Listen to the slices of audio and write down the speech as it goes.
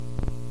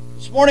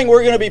This morning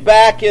we're going to be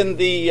back in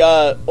the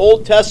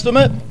Old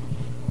Testament,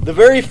 the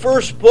very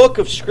first book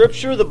of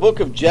Scripture, the book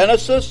of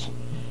Genesis.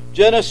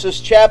 Genesis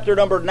chapter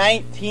number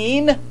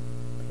 19.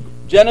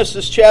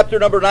 Genesis chapter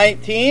number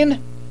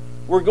 19.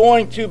 We're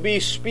going to be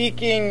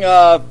speaking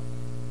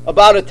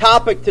about a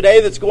topic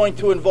today that's going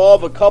to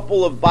involve a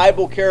couple of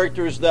Bible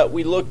characters that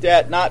we looked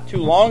at not too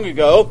long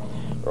ago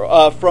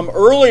from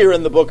earlier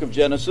in the book of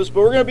Genesis. But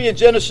we're going to be in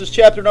Genesis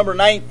chapter number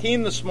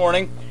 19 this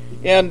morning,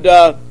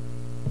 and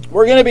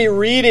we're going to be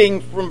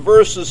reading from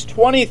verses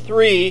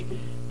 23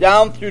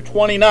 down through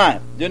 29.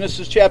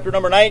 Genesis chapter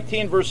number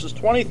 19, verses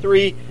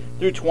 23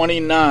 through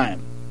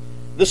 29.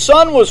 The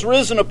sun was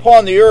risen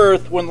upon the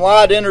earth when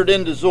Lot entered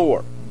into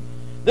Zoar.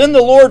 Then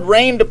the Lord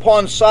rained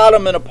upon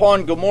Sodom and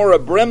upon Gomorrah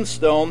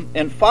brimstone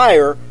and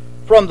fire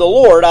from the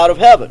Lord out of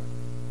heaven.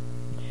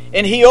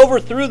 And he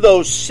overthrew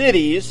those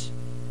cities,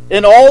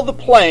 and all the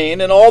plain,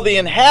 and all the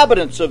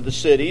inhabitants of the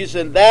cities,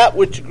 and that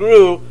which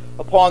grew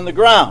upon the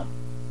ground.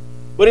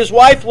 But his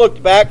wife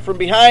looked back from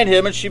behind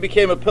him, and she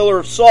became a pillar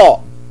of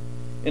salt.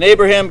 And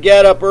Abraham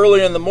got up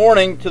early in the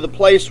morning to the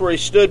place where he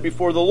stood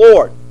before the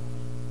Lord.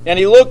 And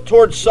he looked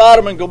toward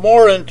Sodom and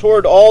Gomorrah, and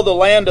toward all the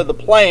land of the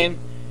plain.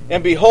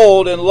 And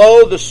behold, and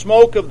lo, the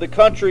smoke of the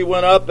country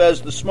went up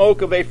as the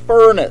smoke of a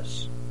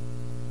furnace.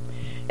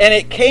 And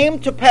it came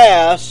to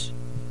pass,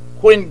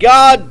 when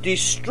God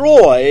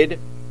destroyed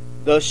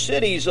the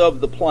cities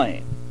of the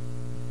plain,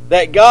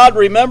 that God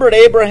remembered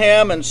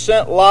Abraham and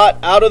sent Lot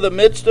out of the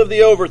midst of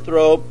the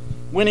overthrow,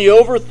 when he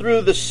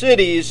overthrew the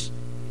cities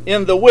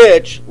in the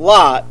which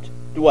Lot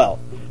dwelt.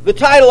 The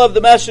title of the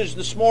message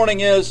this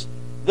morning is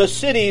The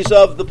Cities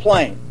of the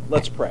Plain.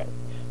 Let's pray.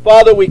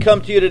 Father, we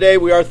come to you today.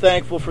 We are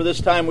thankful for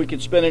this time we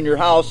could spend in your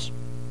house.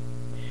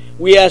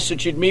 We ask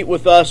that you'd meet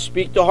with us,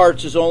 speak to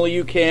hearts as only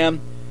you can,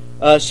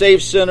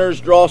 save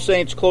sinners, draw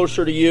saints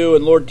closer to you,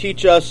 and Lord,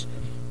 teach us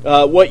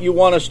what you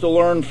want us to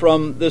learn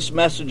from this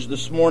message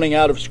this morning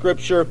out of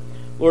Scripture.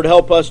 Lord,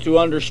 help us to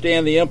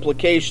understand the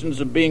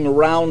implications of being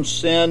around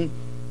sin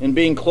and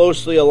being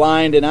closely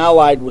aligned and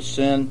allied with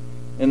sin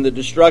and the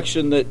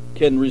destruction that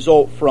can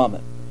result from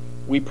it.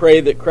 We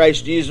pray that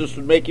Christ Jesus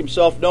would make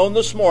himself known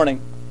this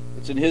morning.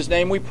 It's in his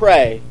name we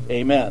pray.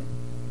 Amen.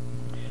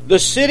 The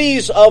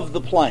cities of the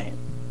plain.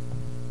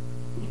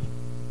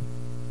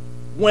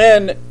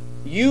 When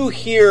you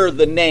hear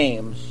the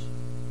names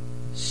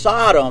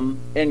Sodom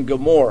and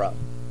Gomorrah,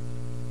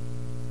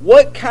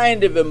 what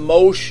kind of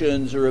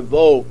emotions are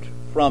evoked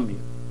from you?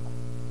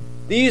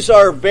 These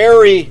are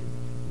very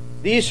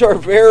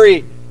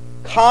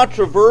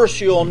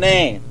controversial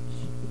names.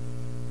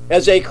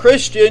 As a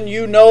Christian,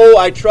 you know,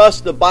 I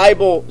trust the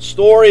Bible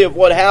story of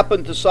what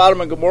happened to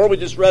Sodom and Gomorrah. We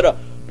just read a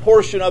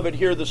portion of it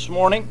here this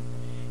morning.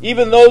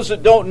 Even those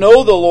that don't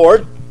know the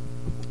Lord,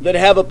 that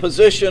have a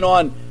position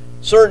on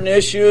certain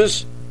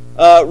issues,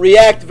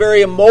 react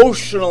very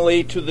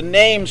emotionally to the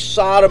name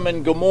Sodom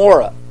and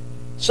Gomorrah.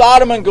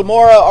 Sodom and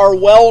Gomorrah are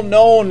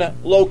well-known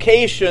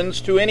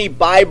locations to any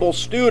Bible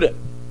student.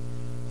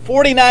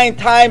 49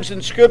 times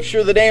in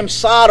Scripture the name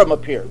Sodom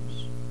appears.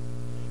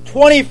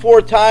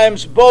 24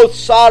 times both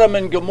Sodom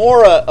and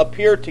Gomorrah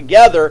appear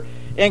together,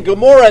 and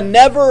Gomorrah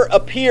never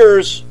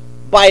appears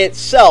by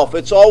itself.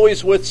 It's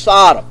always with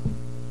Sodom.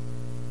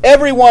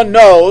 Everyone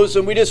knows,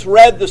 and we just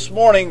read this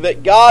morning,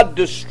 that God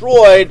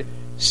destroyed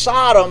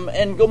Sodom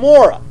and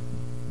Gomorrah.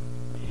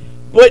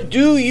 But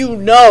do you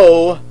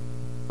know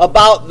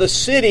about the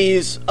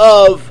cities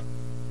of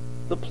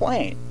the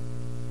plain?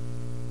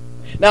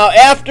 Now,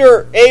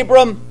 after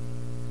Abram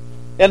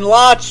and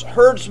Lot's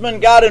herdsmen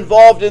got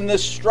involved in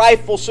this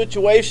strifeful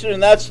situation,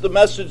 and that's the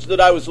message that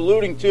I was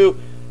alluding to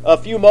a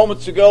few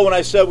moments ago when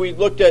I said we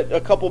looked at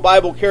a couple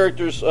Bible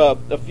characters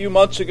a few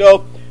months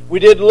ago. We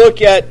did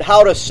look at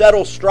how to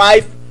settle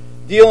strife,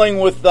 dealing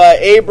with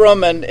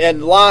Abram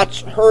and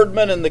Lot's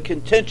herdmen and the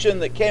contention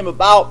that came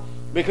about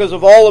because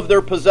of all of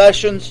their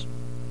possessions.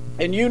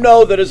 And you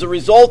know that as a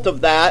result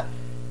of that,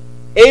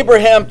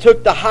 Abraham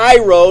took the high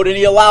road and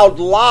he allowed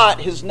Lot,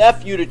 his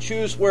nephew, to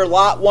choose where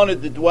Lot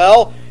wanted to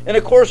dwell. And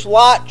of course,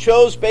 Lot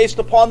chose based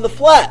upon the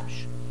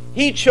flesh.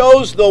 He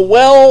chose the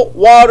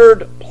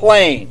well-watered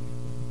plain.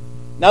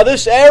 Now,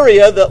 this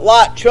area that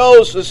Lot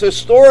chose is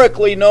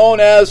historically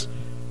known as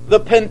the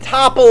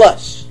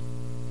Pentapolis.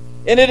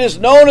 And it is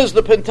known as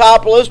the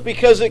Pentapolis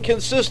because it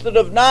consisted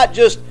of not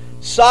just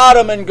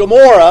Sodom and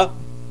Gomorrah,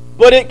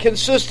 but it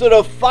consisted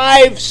of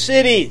 5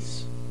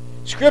 cities.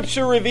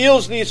 Scripture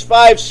reveals these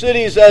 5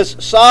 cities as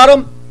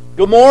Sodom,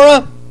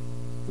 Gomorrah,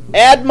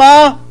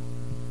 Admah,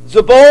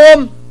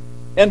 Zeboim,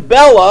 and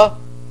Bela.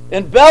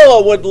 And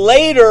Bela would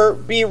later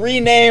be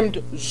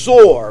renamed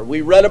Zoar.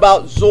 We read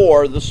about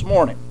Zoar this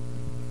morning.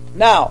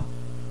 Now,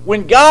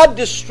 when God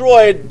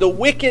destroyed the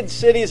wicked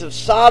cities of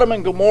Sodom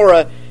and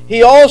Gomorrah,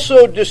 he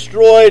also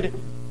destroyed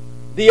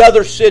the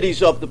other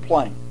cities of the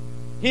plain.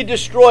 He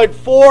destroyed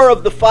 4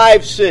 of the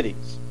 5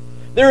 cities.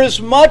 There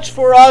is much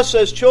for us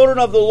as children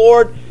of the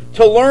Lord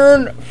to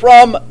learn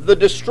from the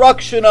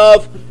destruction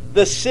of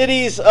the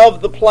cities of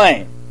the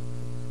plain.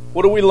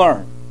 What do we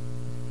learn?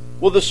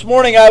 Well, this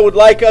morning I would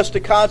like us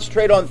to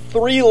concentrate on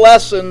 3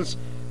 lessons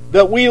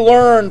that we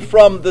learn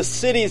from the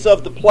cities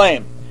of the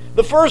plain.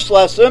 The first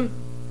lesson,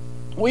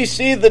 we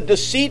see the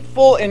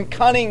deceitful and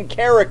cunning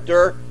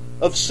character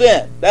of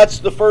sin. That's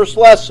the first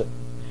lesson.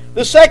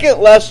 The second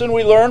lesson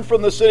we learn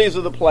from the cities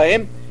of the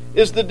plain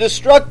is the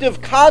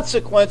destructive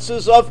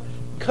consequences of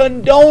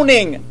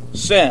condoning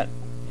sin.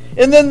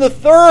 And then the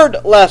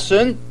third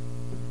lesson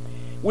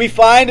we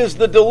find is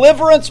the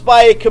deliverance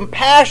by a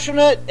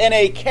compassionate and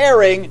a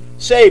caring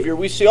Savior.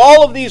 We see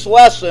all of these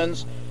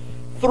lessons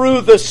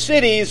through the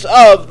cities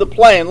of the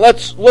plain.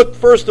 Let's look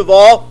first of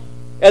all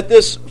at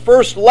this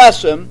first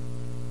lesson.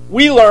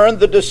 We learn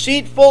the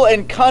deceitful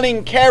and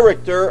cunning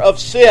character of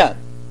sin.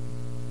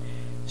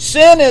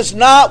 Sin is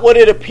not what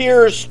it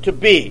appears to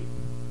be.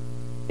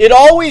 It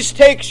always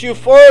takes you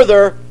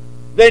further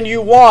than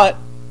you want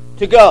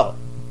to go.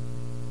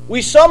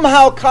 We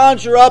somehow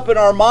conjure up in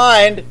our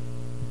mind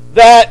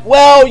that,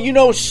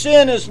 well,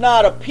 sin is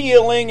not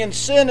appealing and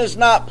sin is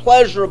not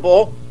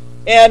pleasurable.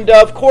 And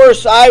of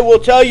course, I will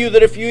tell you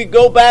that if you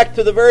go back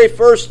to the very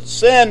first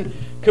sin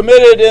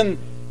committed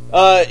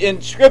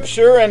in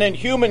Scripture and in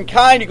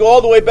humankind, you go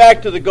all the way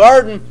back to the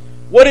garden,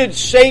 what did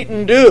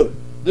Satan do?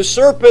 The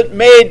serpent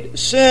made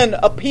sin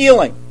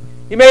appealing.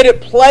 He made it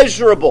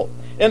pleasurable.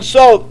 And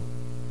so,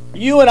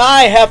 you and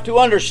I have to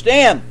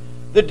understand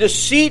the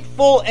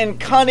deceitful and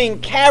cunning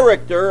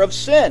character of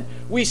sin.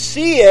 We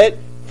see it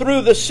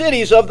through the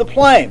cities of the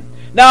plain.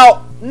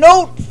 Now,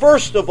 note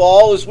first of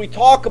all, as we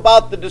talk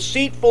about the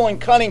deceitful and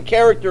cunning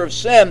character of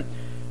sin,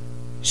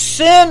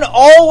 sin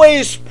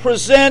always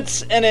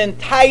presents an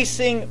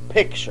enticing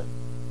picture.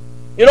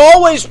 It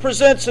always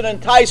presents an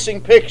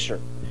enticing picture.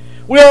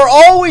 We are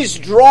always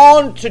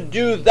drawn to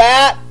do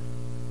that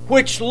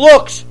which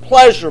looks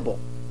pleasurable.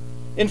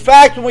 In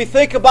fact, when we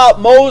think about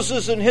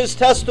Moses and his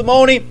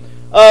testimony,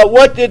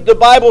 what did the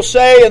Bible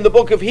say in the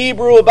book of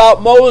Hebrew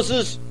about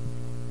Moses?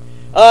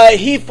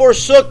 He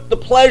forsook the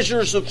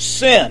pleasures of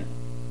sin,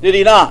 did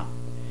he not?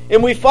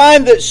 And we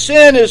find that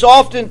sin is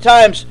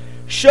oftentimes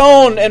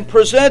shown and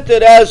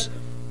presented as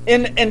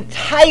an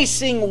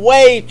enticing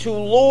way to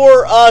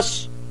lure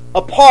us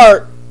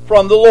apart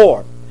from the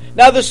Lord.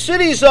 Now, the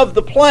cities of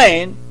the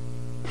plain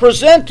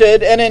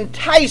presented an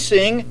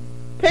enticing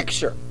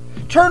picture.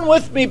 Turn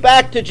with me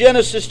back to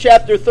Genesis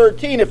chapter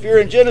 13. If you're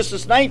in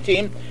Genesis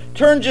 19,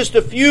 turn just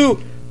a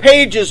few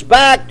pages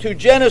back to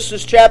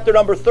Genesis chapter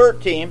number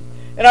 13.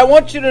 And I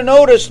want you to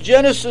notice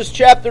Genesis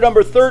chapter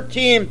number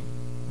 13,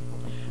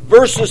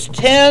 verses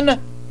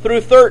 10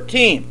 through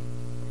 13.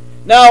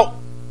 Now,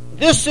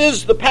 this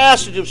is the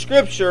passage of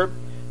Scripture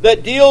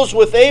that deals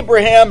with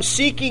Abraham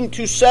seeking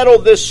to settle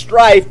this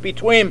strife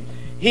between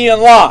he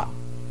and Lot.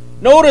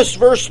 Notice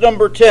verse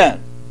number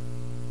 10.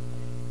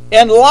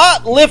 And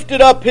Lot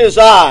lifted up his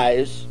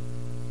eyes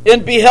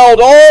and beheld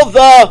all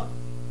the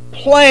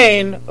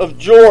plain of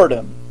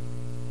Jordan,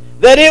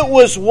 that it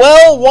was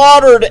well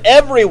watered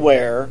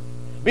everywhere,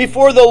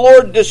 before the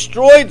Lord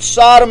destroyed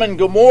Sodom and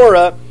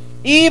Gomorrah,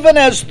 even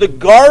as the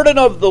garden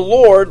of the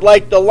Lord,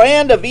 like the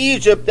land of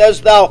Egypt,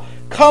 as thou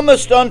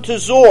comest unto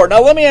Zoar.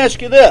 Now let me ask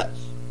you this.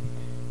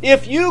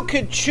 If you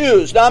could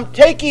choose, now I'm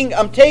taking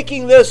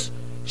this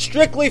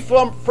strictly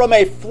from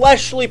a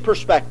fleshly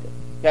perspective,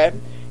 okay?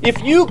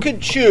 If you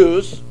could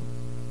choose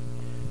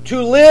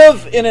to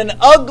live in an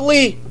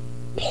ugly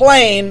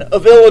plain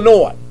of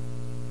Illinois,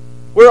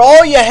 where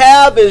all you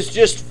have is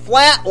just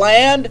flat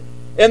land,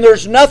 and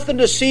there's nothing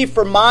to see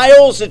for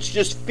miles, it's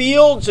just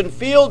fields and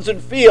fields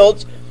and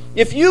fields.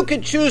 If you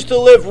could choose to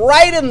live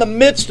right in the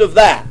midst of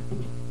that,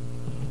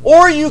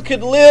 or you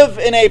could live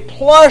in a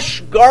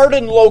plush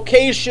garden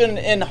location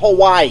in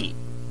Hawaii,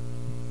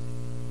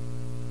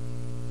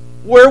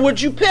 where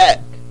would you pick?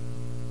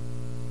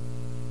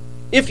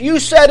 If you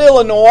said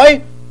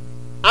Illinois,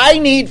 I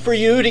need for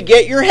you to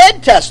get your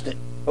head tested,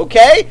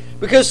 okay?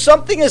 Because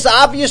something is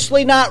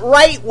obviously not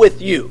right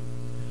with you.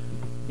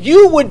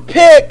 You would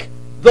pick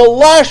the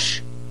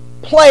lush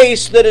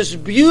place that is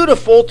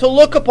beautiful to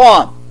look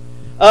upon.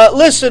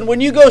 Listen,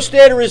 when you go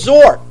stay at a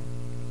resort,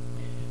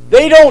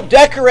 they don't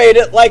decorate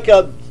it like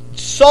a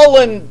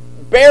sullen,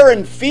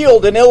 barren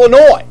field in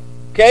Illinois.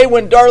 Okay,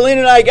 when Darlene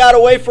and I got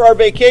away for our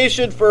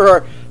vacation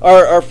for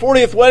our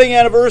 40th wedding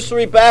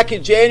anniversary back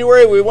in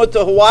January, we went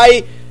to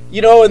Hawaii,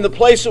 in the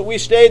place that we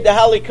stayed, the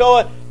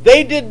Halikoa.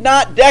 They did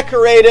not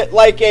decorate it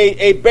like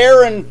a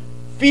barren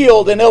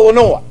field in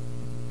Illinois.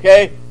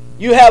 Okay?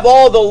 You have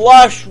all the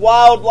lush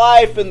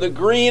wildlife and the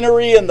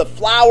greenery and the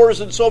flowers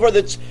and so forth.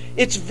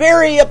 It's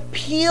very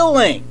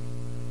appealing.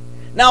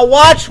 Now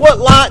watch what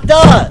Lot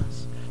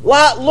does.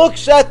 Lot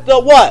looks at the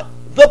what?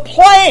 The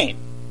plain.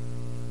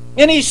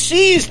 And he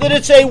sees that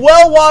it's a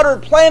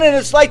well-watered plain and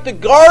it's like the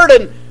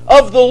garden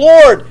of the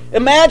Lord.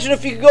 Imagine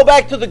if you could go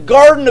back to the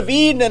Garden of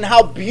Eden and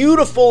how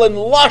beautiful and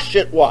lush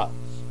it was.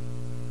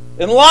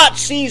 And Lot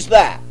sees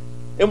that.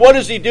 And what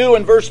does he do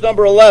in verse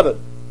number 11?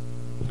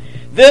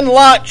 Then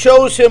Lot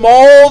chose him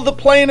all the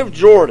plain of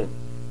Jordan.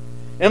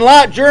 And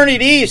Lot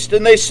journeyed east,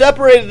 and they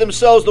separated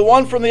themselves the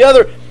one from the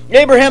other.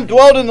 Abraham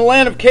dwelt in the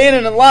land of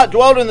Canaan, and Lot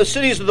dwelt in the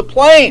cities of the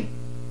plain.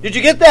 Did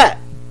you get that?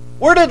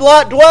 Where did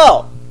Lot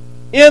dwell?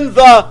 In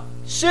the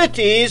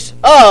cities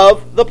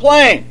of the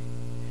plain,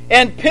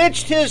 and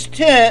pitched his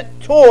tent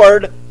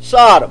toward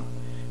Sodom.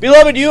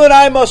 Beloved, you and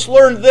I must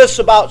learn this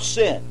about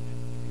sin.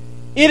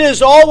 It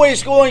is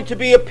always going to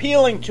be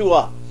appealing to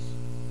us.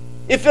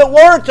 If it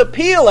weren't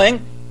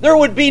appealing, there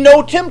would be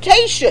no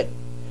temptation.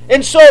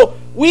 And so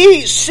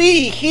we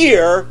see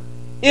here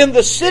in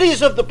the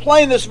cities of the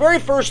plain, this very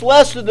first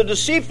lesson, the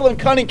deceitful and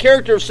cunning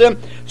character of sin.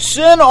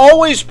 Sin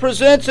always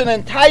presents an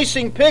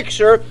enticing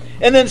picture.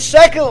 And then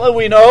secondly,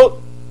 we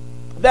note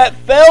that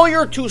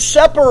failure to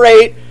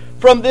separate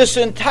from this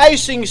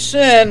enticing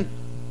sin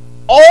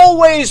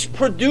always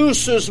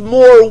produces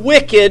more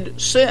wicked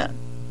sin.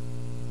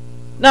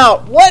 Now,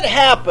 what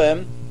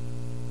happened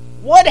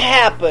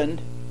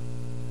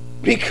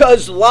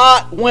because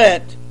Lot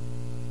went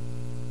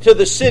to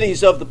the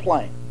cities of the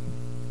plain?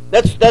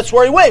 That's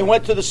where he went. He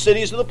went to the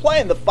cities of the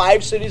plain, the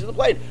 5 cities of the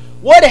plain.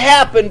 What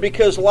happened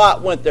because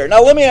Lot went there?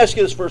 Now, let me ask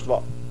you this first of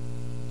all.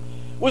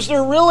 Was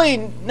there really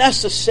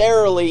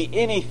necessarily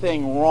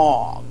anything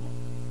wrong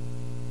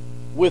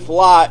with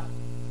Lot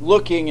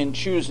looking and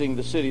choosing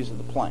the cities of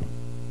the plain?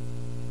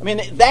 I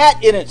mean, that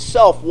in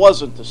itself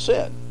wasn't a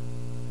sin.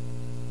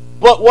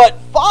 But what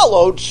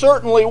followed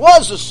certainly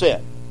was a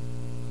sin.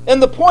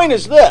 And the point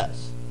is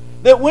this,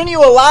 that when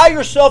you allow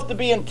yourself to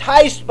be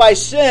enticed by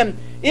sin,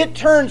 it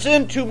turns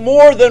into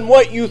more than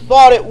what you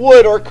thought it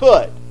would or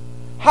could.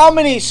 How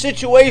many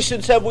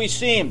situations have we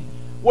seen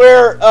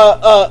where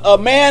a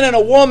man and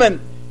a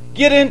woman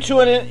get into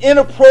an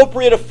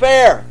inappropriate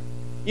affair?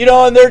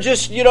 And they're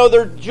just,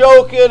 they're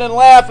joking and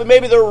laughing.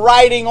 Maybe they're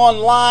writing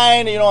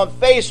online, on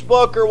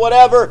Facebook or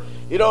whatever,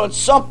 and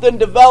something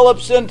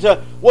develops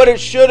into what it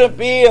shouldn't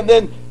be, and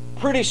then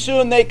pretty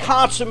soon they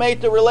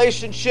consummate the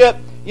relationship,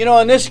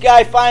 and this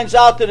guy finds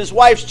out that his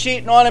wife's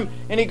cheating on him,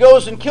 and he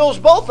goes and kills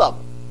both of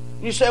them.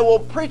 And you say, well,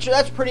 preacher,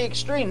 that's pretty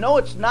extreme. No,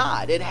 it's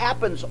not. It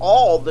happens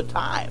all the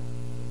time.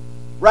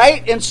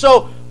 Right? And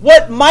so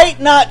what might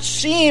not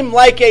seem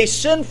like a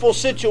sinful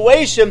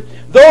situation,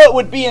 though it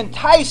would be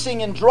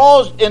enticing and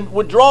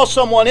would draw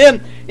someone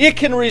in, it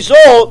can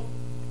result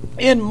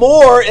in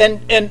more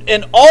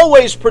and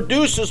always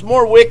produces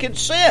more wicked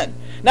sin.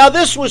 Now,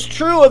 this was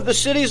true of the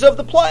cities of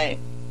the plain.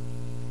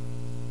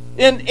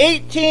 In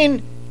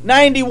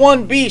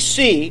 1891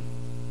 BC,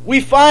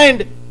 we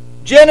find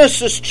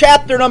Genesis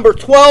chapter number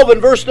 12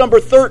 and verse number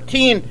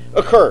 13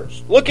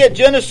 occurs. Look at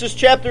Genesis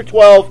chapter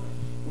 12,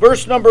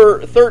 verse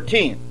number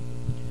 13.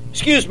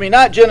 Excuse me,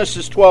 not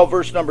Genesis 12,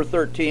 verse number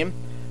 13.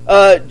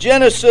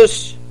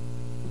 Genesis,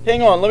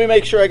 hang on, let me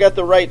make sure I got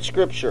the right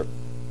scripture.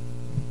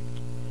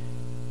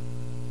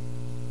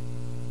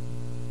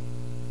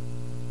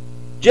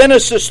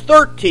 Genesis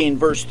 13,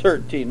 verse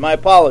 13. My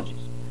apologies.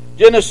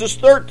 Genesis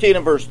 13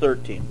 and verse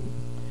 13.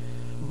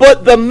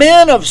 But the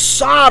men of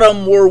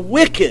Sodom were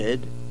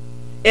wicked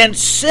and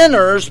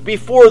sinners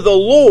before the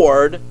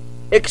Lord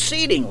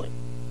exceedingly.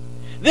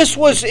 This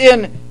was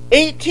in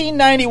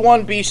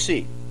 1891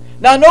 BC.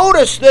 Now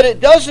notice that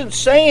it doesn't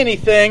say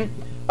anything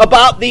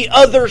about the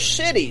other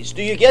cities.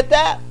 Do you get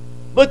that?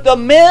 But the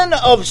men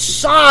of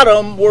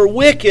Sodom were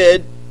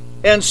wicked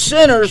and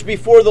sinners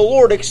before the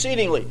Lord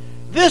exceedingly.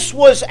 This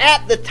was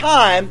at the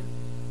time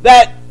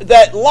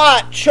that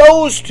Lot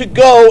chose to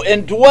go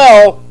and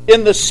dwell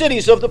in the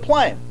cities of the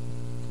plain.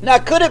 Now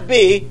could it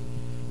be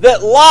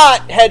that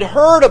Lot had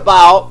heard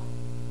about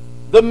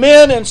the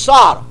men in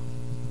Sodom?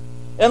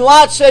 And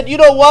Lot said, you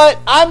know what?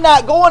 I'm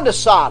not going to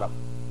Sodom.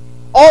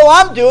 All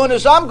I'm doing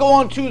is I'm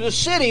going to the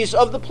cities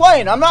of the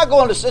plain. I'm not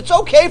going to... It's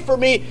okay for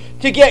me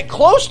to get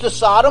close to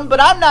Sodom,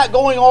 but I'm not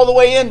going all the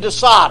way into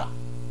Sodom.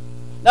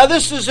 Now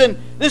this is in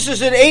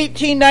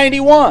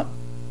 1891.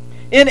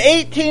 In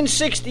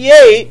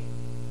 1868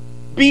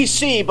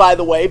 BC, by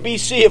the way,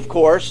 BC of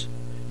course,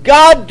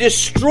 God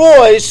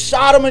destroys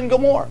Sodom and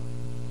Gomorrah.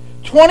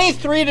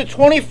 23 to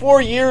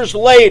 24 years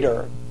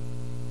later,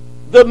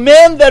 the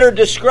men that are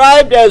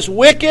described as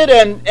wicked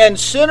and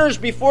sinners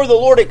before the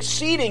Lord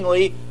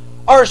exceedingly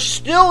are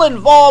still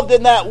involved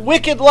in that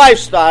wicked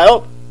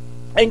lifestyle.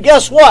 And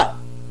guess what?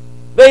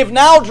 They've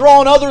now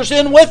drawn others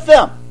in with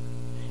them.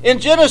 In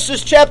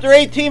Genesis chapter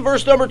 18,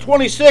 verse number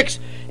 26,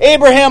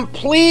 Abram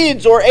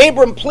pleads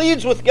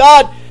with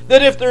God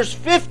that if there's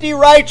 50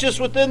 righteous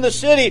within the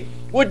city,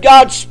 would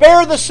God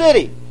spare the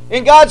city?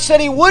 And God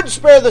said He would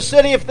spare the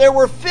city if there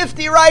were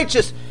 50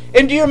 righteous.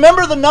 And do you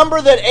remember the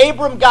number that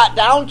Abram got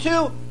down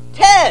to?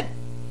 10.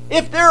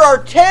 If there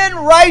are 10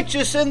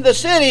 righteous in the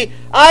city,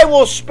 I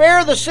will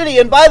spare the city.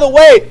 And by the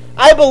way,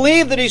 I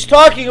believe that he's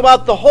talking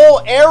about the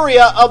whole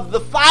area of the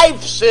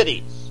 5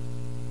 cities.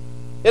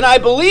 And I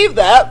believe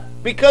that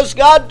because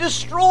God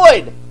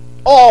destroyed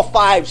all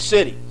 5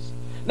 cities.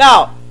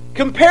 Now,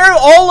 compare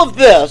all of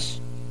this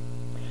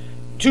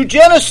to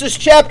Genesis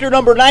chapter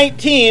number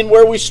 19,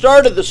 where we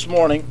started this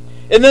morning,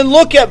 and then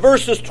look at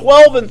verses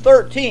 12 and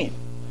 13.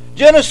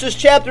 Genesis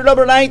chapter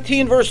number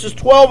 19, verses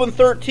 12 and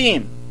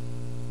 13.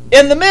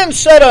 And the men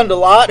said unto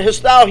Lot,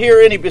 Hast thou here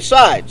any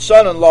besides,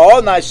 son-in-law,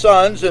 and thy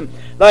sons, and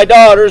thy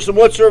daughters, and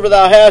whatsoever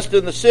thou hast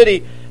in the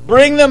city?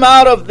 Bring them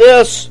out of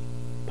this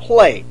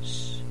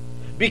place.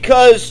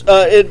 because,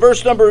 in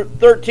verse number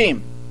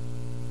 13,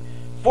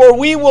 for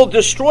we will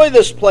destroy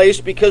this place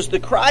because the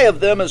cry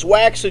of them is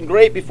waxen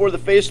great before the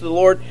face of the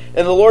Lord,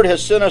 and the Lord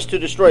has sent us to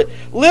destroy it.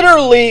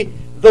 Literally,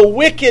 the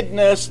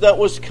wickedness that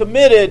was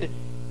committed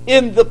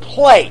in the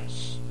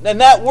place.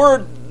 And that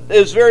word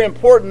is very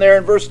important there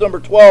in verse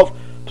number 12,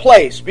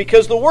 place,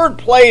 because the word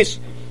place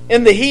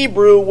in the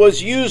Hebrew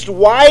was used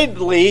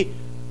widely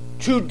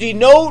to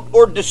denote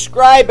or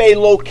describe a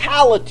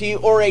locality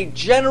or a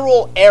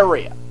general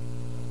area.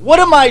 What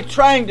am I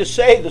trying to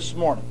say this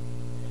morning?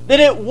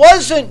 That it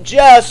wasn't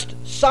just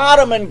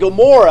Sodom and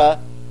Gomorrah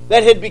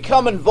that had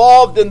become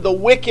involved in the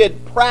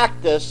wicked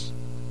practice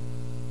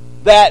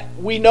that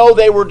we know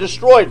they were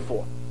destroyed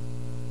for.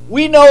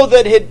 We know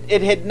that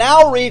it had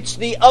now reached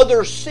the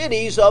other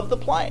cities of the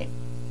plain.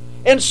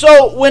 And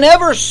so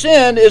whenever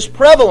sin is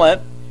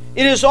prevalent,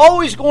 it is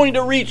always going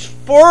to reach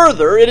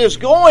further. It is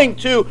going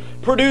to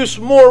produce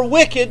more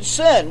wicked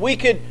sin. We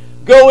could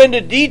go into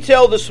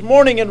detail this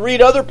morning and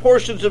read other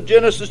portions of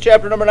Genesis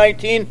chapter number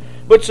 19,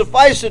 but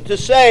suffice it to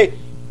say,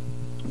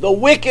 the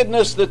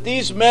wickedness that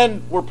these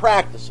men were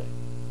practicing.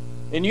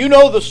 And you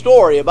know the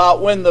story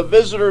about when the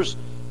visitors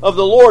of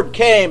the Lord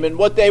came and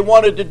what they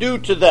wanted to do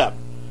to them.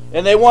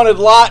 And they wanted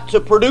Lot to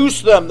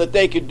produce them that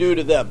they could do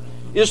to them.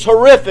 Is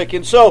horrific.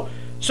 And so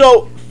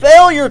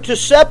failure to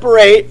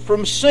separate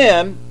from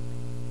sin,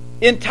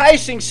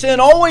 enticing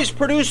sin, always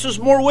produces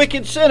more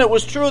wicked sin. It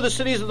was true of the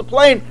cities of the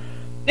plain,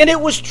 and it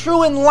was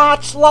true in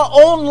Lot's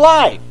own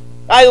life.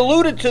 I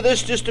alluded to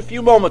this just a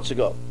few moments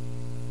ago.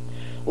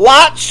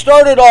 Lot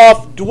started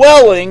off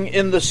dwelling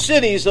in the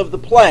cities of the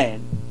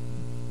plain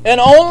and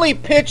only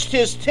pitched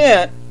his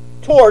tent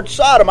towards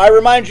Sodom. I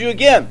remind you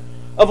again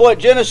of what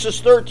Genesis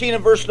 13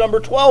 and verse number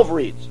 12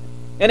 reads.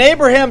 And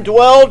Abraham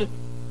dwelled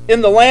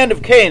in the land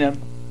of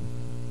Canaan,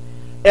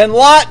 and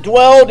Lot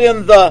dwelled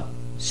in the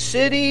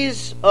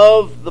cities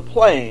of the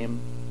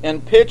plain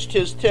and pitched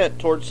his tent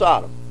toward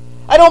Sodom.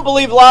 I don't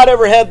believe Lot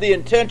ever had the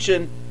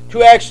intention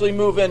to actually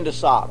move into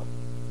Sodom.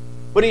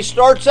 But he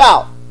starts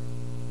out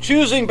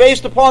choosing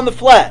based upon the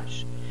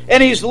flesh.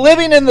 And he's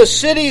living in the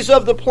cities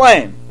of the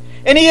plain.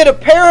 And he had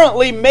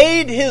apparently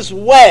made his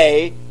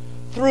way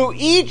through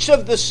each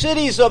of the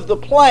cities of the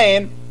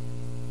plain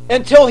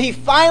until he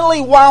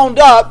finally wound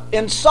up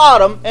in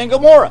Sodom and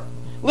Gomorrah.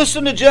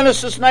 Listen to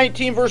Genesis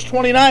 19, verse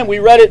 29. We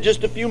read it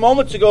just a few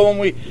moments ago when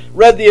we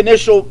read the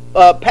initial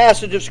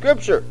passage of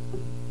Scripture.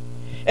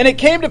 And it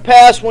came to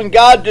pass when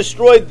God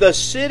destroyed the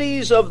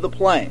cities of the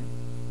plain,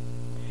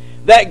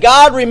 that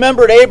God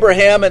remembered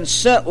Abraham and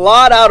sent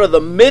Lot out of the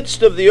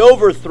midst of the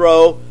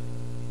overthrow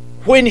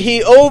when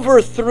he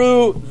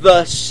overthrew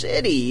the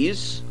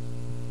cities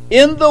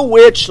in the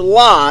which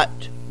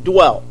Lot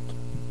dwelt.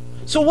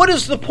 So what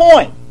is the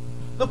point?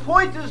 The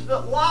point is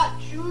that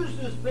Lot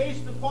chooses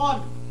based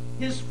upon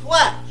his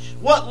flesh,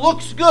 what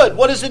looks good,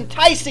 what is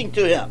enticing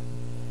to him.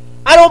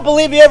 I don't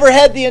believe he ever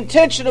had the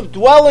intention of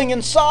dwelling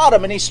in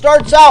Sodom, and he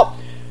starts out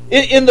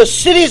in the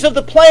cities of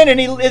the plain, and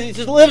he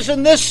lives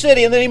in this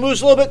city, and then he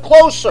moves a little bit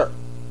closer,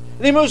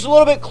 and he moves a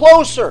little bit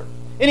closer,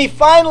 and he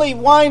finally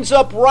winds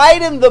up right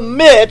in the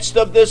midst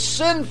of this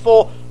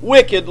sinful,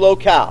 wicked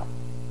locale.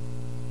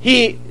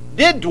 He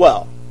did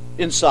dwell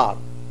in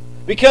Sodom,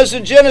 because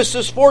in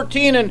Genesis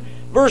 14 and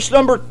verse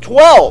number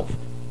 12,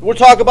 we'll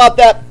talk about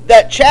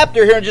that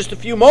chapter here in just a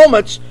few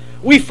moments,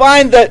 we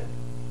find that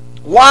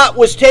Lot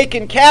was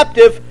taken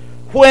captive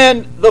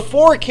when the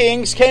 4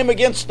 kings came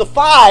against the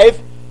 5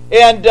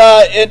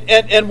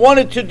 and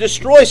wanted to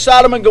destroy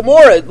Sodom and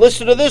Gomorrah.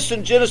 Listen to this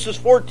in Genesis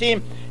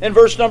 14 and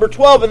verse number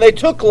 12. And they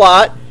took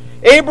Lot,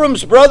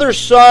 Abram's brother's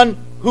son,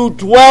 who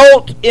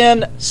dwelt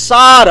in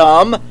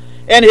Sodom,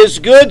 and his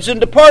goods, and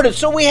departed.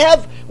 So we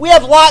have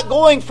Lot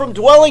going from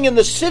dwelling in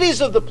the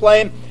cities of the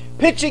plain,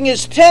 pitching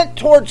his tent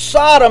towards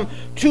Sodom,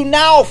 to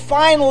now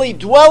finally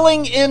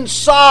dwelling in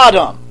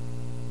Sodom.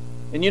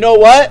 And you know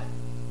what?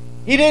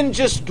 He didn't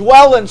just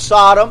dwell in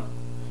Sodom.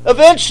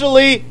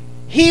 Eventually,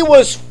 he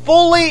was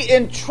fully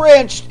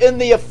entrenched in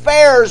the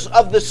affairs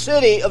of the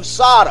city of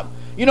Sodom.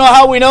 You know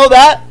how we know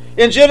that?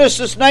 In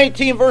Genesis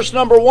 19, verse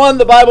number 1,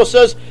 the Bible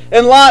says,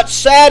 and Lot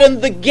sat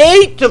in the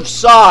gate of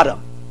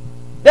Sodom.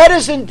 That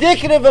is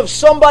indicative of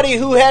somebody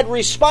who had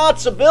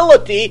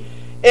responsibility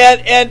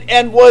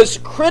and was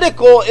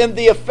critical in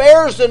the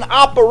affairs and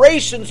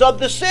operations of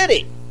the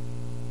city.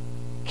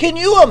 Can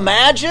you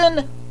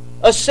imagine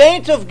a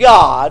saint of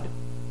God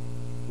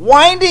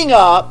winding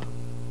up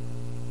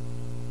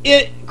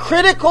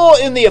critical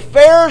in the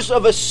affairs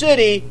of a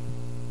city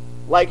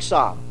like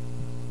Sodom?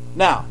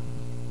 Now,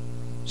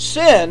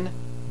 sin,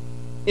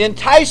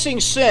 enticing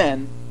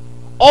sin,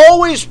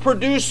 always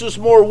produces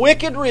more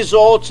wicked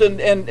results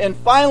and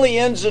finally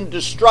ends in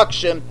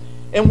destruction,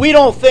 and we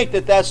don't think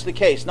that that's the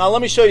case. Now,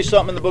 let me show you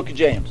something in the book of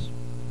James.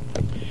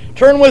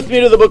 Turn with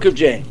me to the book of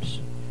James,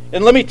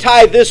 and let me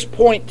tie this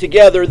point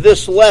together,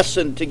 this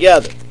lesson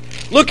together.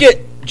 Look at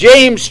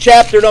James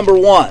chapter number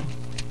 1.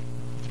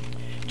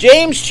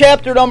 James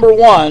chapter number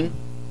 1,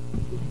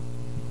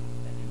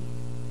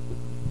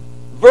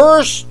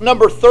 verse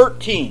number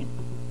 13.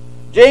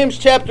 James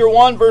chapter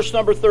 1, verse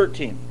number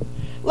 13.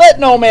 Let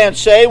no man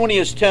say when he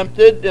is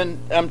tempted, and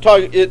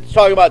it's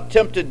talking about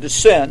tempted to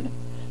sin.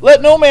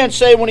 Let no man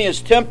say when he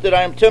is tempted,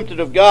 I am tempted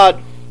of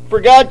God.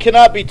 For God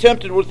cannot be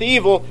tempted with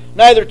evil,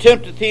 neither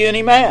tempteth he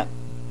any man.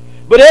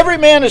 But every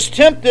man is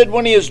tempted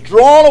when he is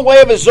drawn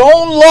away of his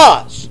own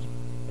lust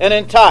and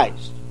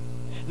enticed.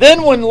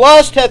 Then when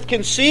lust hath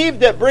conceived,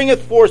 that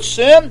bringeth forth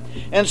sin,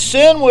 and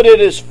sin, when it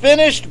is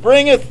finished,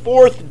 bringeth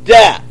forth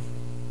death.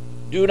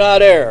 Do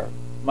not err,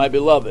 my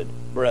beloved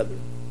brethren.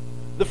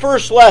 The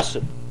first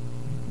lesson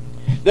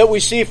that we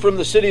see from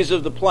the cities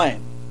of the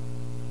plain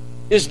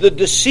is the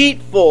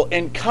deceitful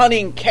and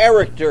cunning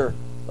character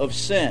of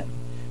sin.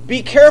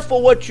 Be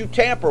careful what you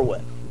tamper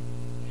with.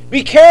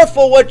 Be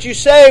careful what you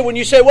say when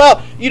you say,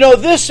 well,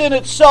 this in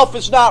itself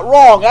is not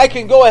wrong. I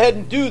can go ahead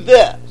and do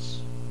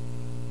this.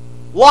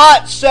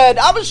 Lot said,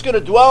 I'm just going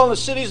to dwell in the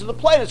cities of the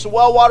plain. It's a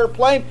well-watered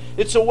plain.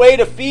 It's a way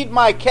to feed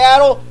my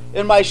cattle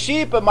and my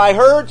sheep and my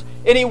herds.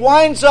 And he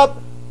winds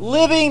up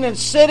living and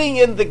sitting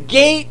in the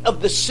gate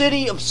of the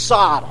city of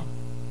Sodom.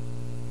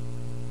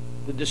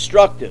 The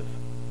destructive,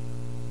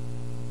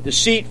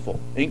 deceitful,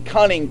 and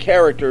cunning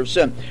character of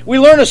sin. We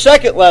learn a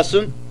second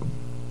lesson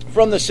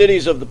from the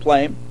cities of the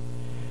plain.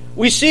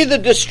 We see the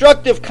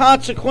destructive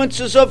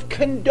consequences of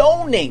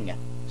condoning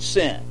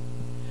sin.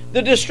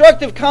 The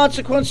destructive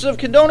consequences of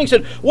condoning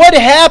sin. What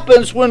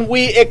happens when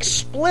we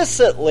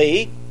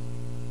explicitly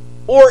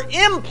or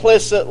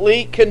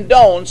implicitly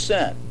condone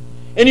sin?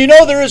 And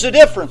there is a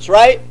difference,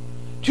 right?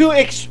 To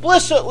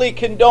explicitly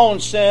condone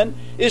sin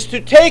is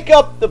to take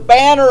up the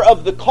banner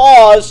of the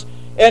cause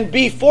and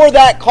be for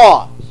that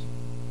cause.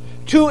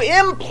 To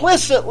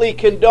implicitly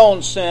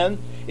condone sin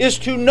is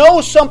to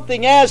know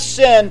something as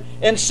sin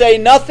and say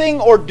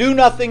nothing or do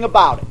nothing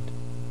about it.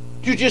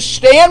 To just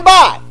stand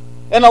by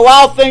and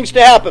allow things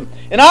to happen.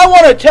 And I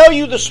want to tell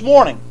you this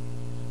morning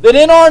that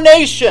in our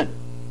nation,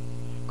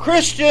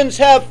 Christians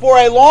have for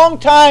a long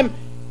time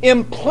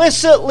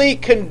implicitly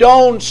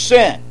condoned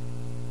sin.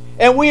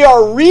 And we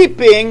are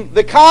reaping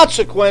the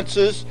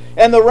consequences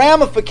and the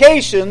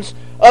ramifications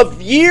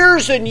of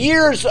years and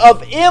years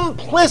of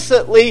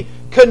implicitly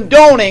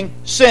condoning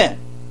sin.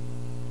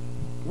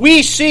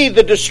 We see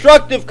the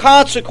destructive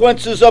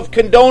consequences of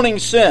condoning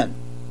sin.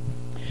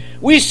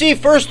 We see,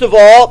 first of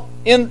all,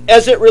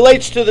 as it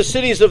relates to the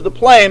cities of the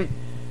plain,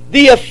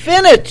 the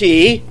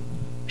affinity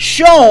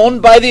shown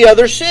by the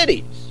other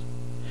cities.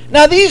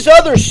 Now, these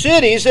other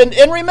cities, and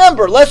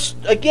remember, let's,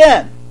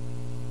 again,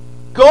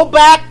 go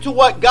back to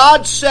what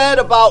God said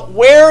about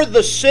where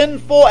the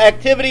sinful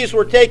activities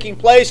were taking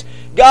place.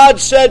 God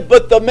said,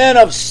 but the men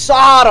of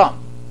Sodom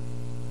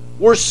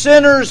were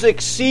sinners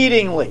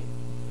exceedingly.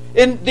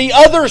 In the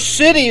other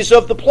cities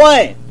of the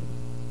plain,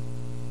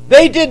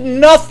 they did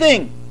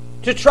nothing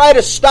to try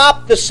to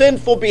stop the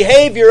sinful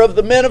behavior of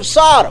the men of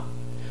Sodom.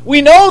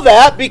 We know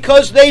that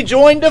because they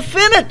joined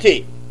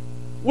affinity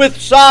with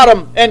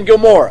Sodom and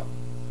Gomorrah.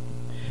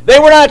 They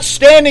were not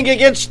standing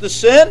against the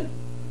sin.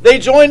 They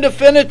joined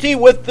affinity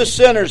with the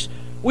sinners.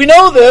 We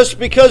know this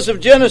because of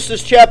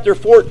Genesis chapter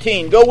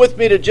 14. Go with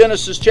me to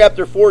Genesis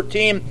chapter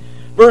 14,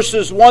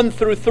 verses 1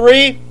 through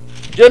 3.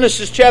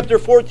 Genesis chapter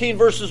 14,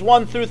 verses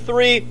 1 through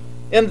 3,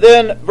 and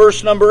then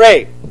verse number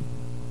 8.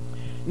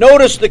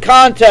 Notice the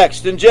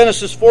context in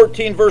Genesis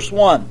 14, verse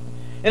 1.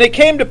 And it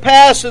came to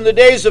pass in the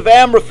days of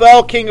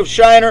Amraphel, king of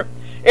Shinar,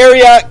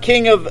 Arioch,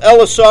 king of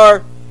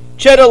Elasar,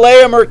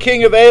 Chedorlaomer,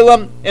 king of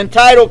Elam, and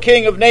Tidal,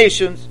 king of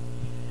nations,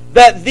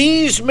 that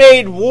these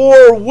made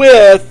war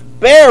with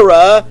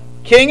Bera,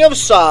 king of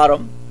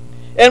Sodom,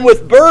 and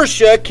with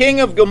Bersha, king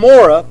of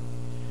Gomorrah,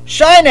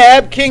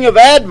 Shinab, king of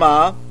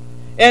Admah,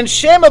 and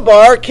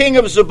Shemabar, king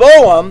of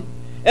Zeboam,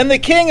 and the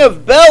king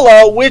of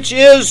Bela, which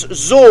is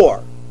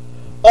Zor.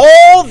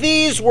 All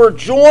these were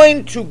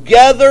joined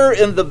together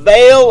in the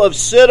vale of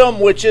Siddim,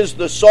 which is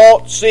the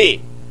salt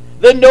sea.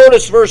 Then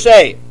notice verse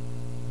 8.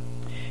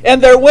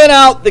 And there went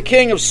out the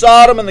king of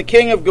Sodom, and the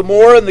king of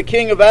Gomorrah, and the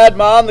king of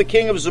Admah, and the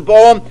king of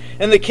Zeboam,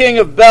 and the king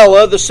of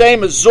Bela, the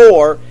same as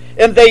Zor,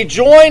 and they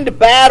joined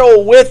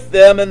battle with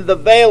them in the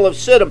vale of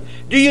Siddim.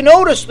 Do you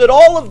notice that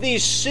all of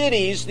these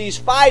cities, these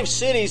 5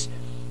 cities,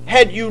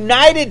 had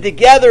united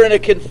together in a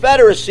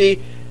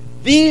confederacy?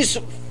 These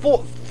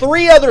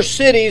 3 other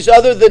cities,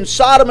 other than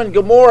Sodom and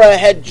Gomorrah,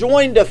 had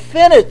joined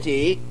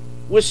affinity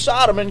with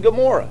Sodom and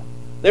Gomorrah.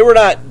 They were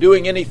not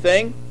doing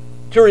anything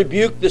to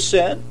rebuke the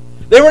sin.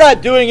 They were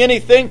not doing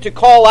anything to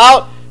call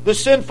out the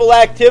sinful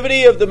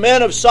activity of the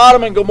men of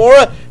Sodom and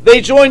Gomorrah.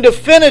 They joined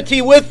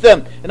affinity with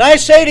them. And I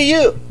say to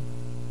you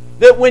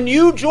that when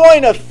you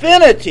join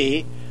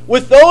affinity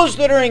with those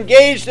that are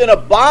engaged in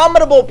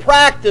abominable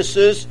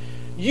practices,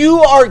 you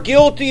are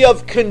guilty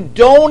of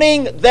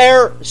condoning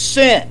their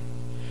sin.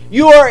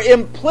 You are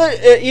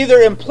either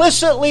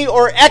implicitly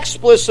or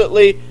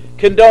explicitly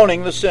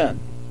condoning the sin.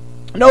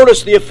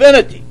 Notice the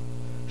affinity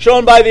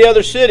shown by the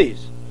other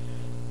cities.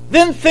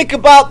 Then think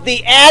about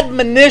the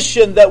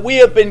admonition that we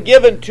have been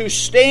given to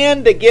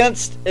stand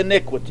against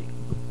iniquity.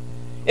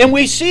 And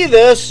we see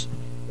this,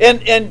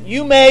 and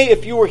you may,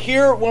 if you were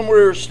here when we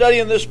were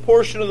studying this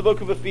portion of the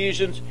book of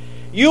Ephesians,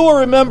 you will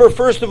remember,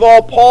 first of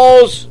all,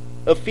 Paul's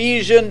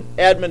Ephesian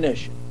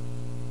admonition.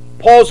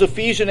 Paul's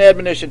Ephesian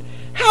admonition.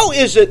 How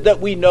is it that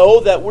we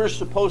know that we're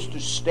supposed to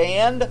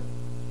stand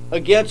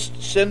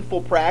against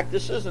sinful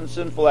practices and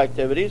sinful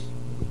activities?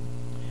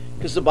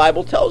 Because the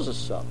Bible tells us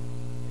so.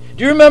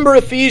 Do you remember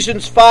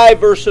Ephesians 5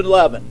 verse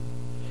 11?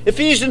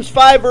 Ephesians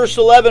 5 verse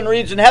 11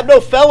 reads, "And have no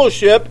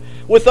fellowship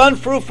with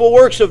unfruitful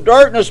works of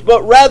darkness,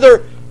 but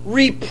rather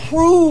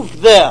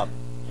reprove them."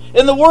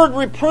 And the word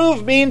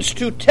reprove means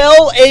to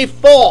tell a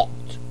fault.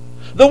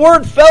 The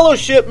word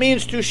fellowship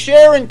means to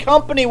share in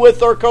company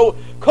with or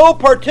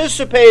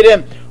co-participate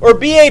in or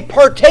be a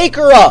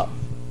partaker of.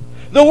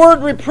 The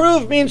word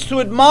reprove means to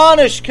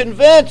admonish,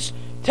 convince,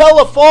 tell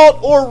a fault,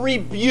 or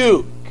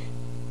rebuke.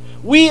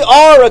 We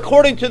are,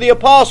 according to the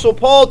Apostle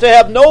Paul, to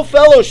have no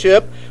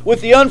fellowship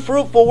with the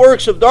unfruitful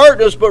works of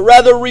darkness, but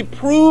rather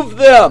reprove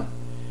them.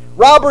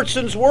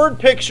 Robertson's word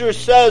picture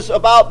says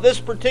about this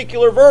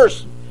particular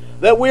verse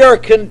that we are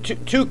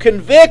to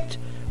convict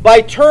by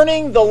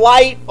turning the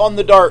light on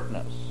the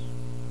darkness.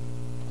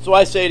 So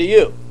I say to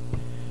you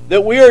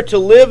that we are to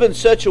live in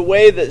such a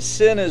way that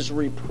sin is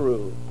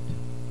reproved.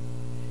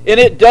 And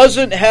it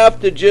doesn't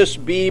have to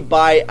just be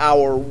by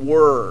our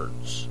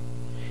words.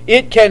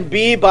 It can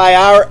be by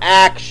our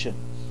actions.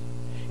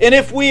 And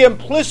if we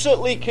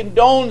implicitly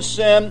condone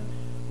sin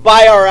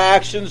by our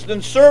actions,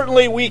 then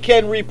certainly we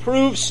can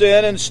reprove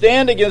sin and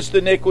stand against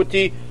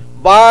iniquity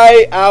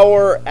by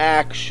our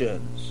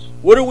actions.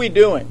 What are we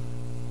doing?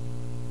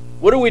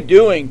 What are we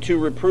doing to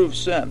reprove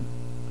sin?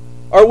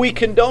 Are we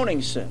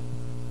condoning sin?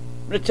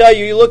 I'm going to tell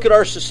you, you look at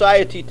our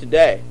society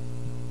today.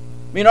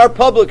 I mean, our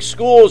public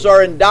schools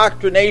are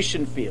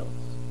indoctrination fields.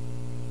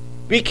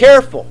 Be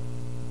careful,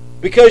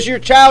 because your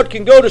child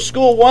can go to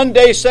school one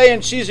day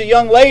saying she's a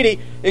young lady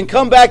and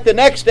come back the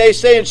next day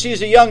saying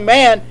she's a young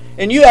man,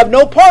 and you have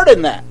no part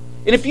in that.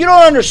 And if you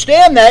don't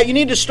understand that, you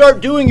need to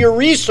start doing your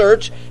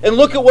research and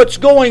look at what's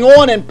going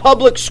on in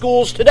public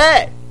schools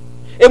today.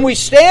 And we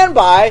stand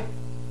by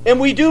and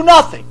we do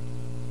nothing.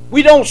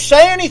 We don't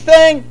say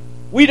anything.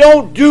 We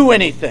don't do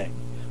anything.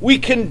 We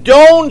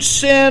condone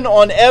sin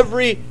on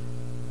every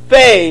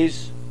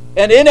phase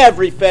and in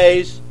every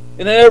phase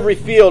and in every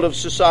field of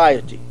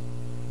society.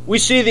 We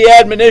see the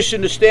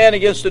admonition to stand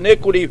against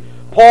iniquity,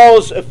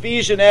 Paul's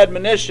Ephesian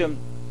admonition.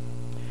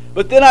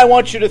 But then I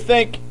want you to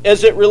think,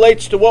 as it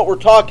relates to what we're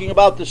talking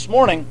about this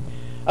morning,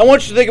 I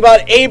want you to think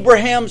about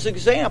Abraham's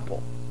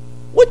example.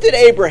 What did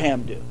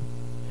Abraham do?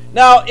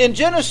 Now, in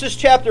Genesis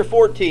chapter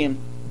 14,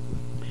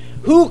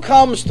 who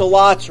comes to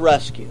Lot's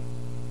rescue?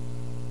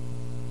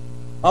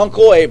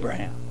 Uncle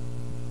Abraham.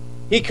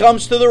 He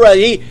comes to the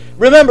rescue.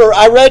 Remember,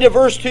 I read a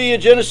verse to you,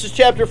 Genesis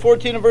chapter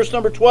 14 and verse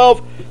number 12,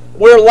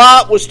 where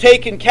Lot was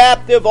taken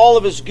captive, all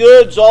of his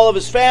goods, all of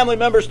his family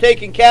members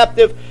taken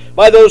captive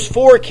by those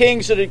 4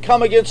 kings that had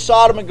come against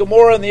Sodom and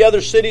Gomorrah and the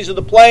other cities of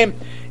the plain.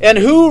 And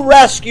who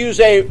rescues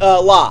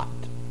Lot?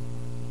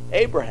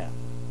 Abraham.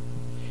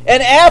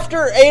 And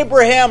after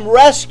Abraham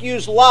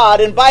rescues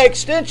Lot, and by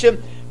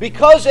extension,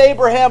 because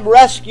Abraham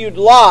rescued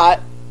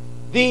Lot,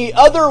 the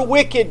other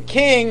wicked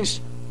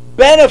kings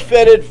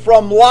benefited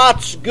from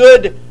Lot's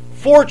good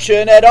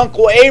fortune at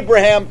Uncle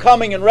Abraham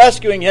coming and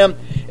rescuing him.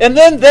 And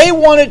then they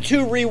wanted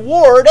to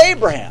reward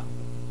Abraham.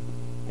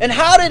 And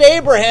how did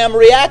Abraham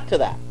react to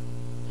that?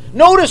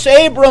 Notice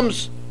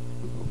Abram's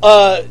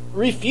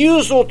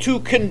refusal to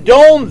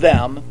condone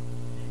them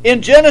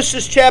in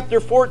Genesis chapter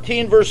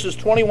 14, verses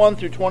 21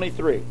 through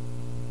 23.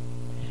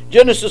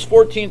 Genesis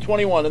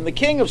 14:21. And the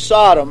king of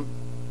Sodom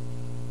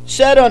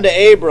said unto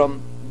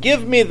Abram,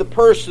 Give me the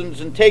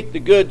persons and take the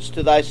goods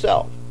to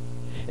thyself.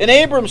 And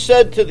Abram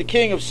said to the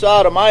king of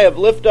Sodom, I have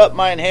lifted up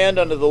mine hand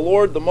unto the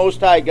Lord, the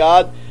Most High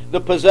God, the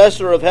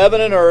possessor of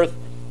heaven and earth,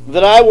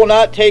 that I will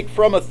not take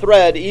from a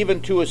thread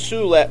even to a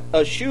shoe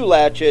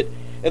latchet,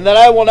 and that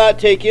I will not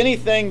take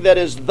anything that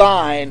is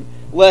thine,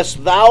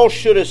 lest thou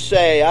shouldest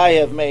say, I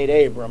have made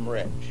Abram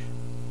rich.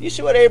 You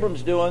see what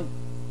Abram's doing?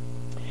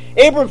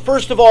 Abram,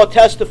 first of all,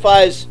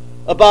 testifies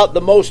about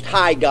the Most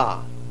High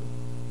God.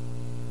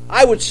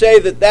 I would say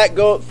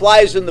that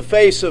flies in the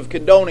face of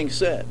condoning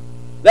sin.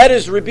 That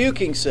is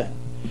rebuking sin.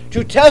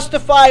 To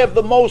testify of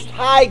the Most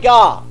High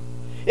God.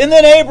 And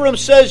then Abram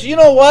says, you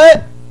know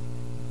what?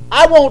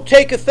 I won't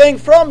take a thing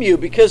from you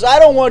because I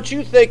don't want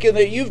you thinking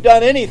that you've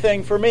done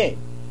anything for me.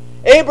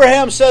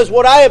 Abraham says,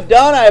 what I have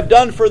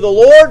done for the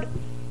Lord,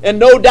 and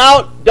no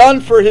doubt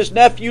done for his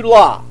nephew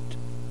Lot.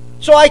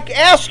 So I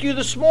ask you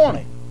this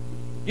morning,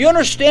 do you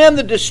understand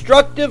the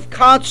destructive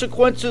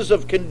consequences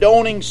of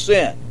condoning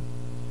sin?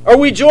 Are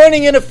we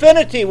joining in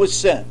affinity with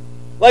sin,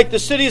 like the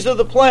cities of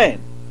the plain?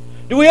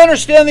 Do we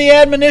understand the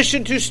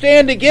admonition to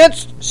stand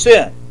against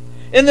sin?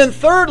 And then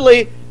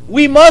thirdly,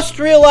 we must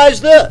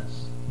realize this,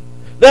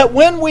 that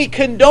when we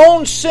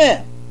condone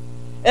sin,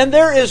 and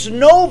there is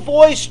no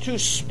voice to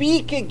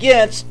speak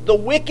against the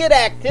wicked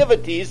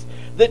activities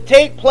that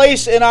take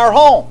place in our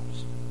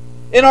homes,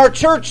 in our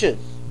churches,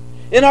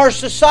 in our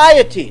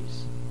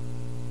societies,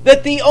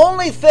 that the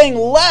only thing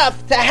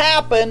left to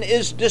happen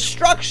is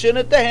destruction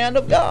at the hand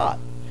of God.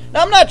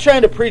 Now, I'm not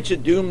trying to preach a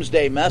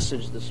doomsday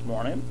message this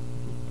morning.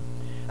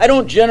 I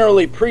don't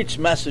generally preach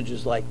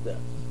messages like this.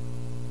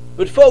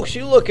 But folks,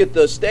 you look at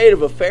the state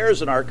of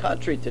affairs in our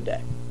country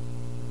today.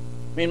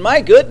 I mean, my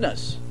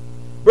goodness.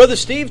 Brother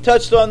Steve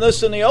touched on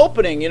this in the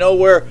opening,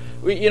 where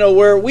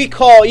we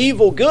call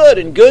evil good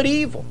and good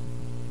evil.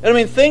 And I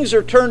mean, things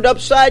are turned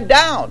upside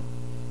down.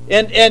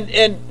 And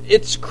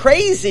it's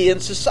crazy in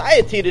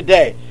society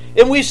today.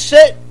 And we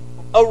sit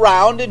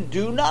around and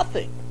do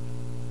nothing.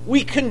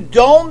 We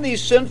condone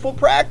these sinful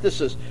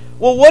practices.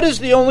 Well, what is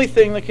the only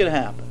thing that can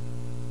happen?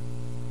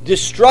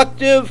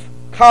 Destructive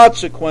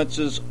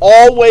consequences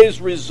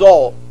always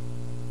result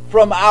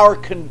from our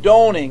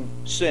condoning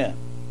sin.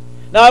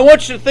 Now, I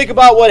want you to think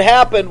about what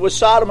happened with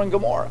Sodom and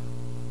Gomorrah.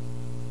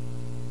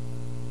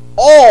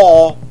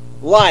 All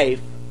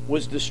life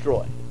was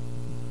destroyed.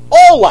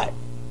 All life.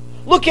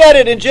 Look at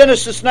it in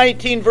Genesis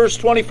 19, verse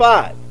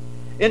 25.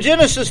 In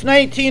Genesis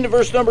 19,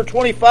 verse number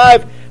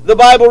 25, the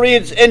Bible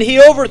reads, "And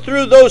he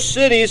overthrew those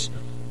cities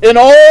and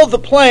all the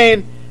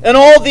plain and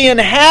all the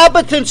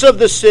inhabitants of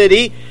the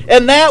city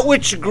and that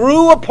which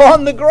grew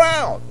upon the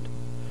ground."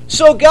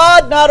 So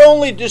God not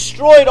only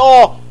destroyed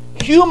all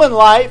human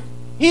life,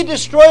 He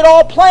destroyed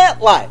all plant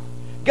life.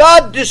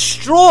 God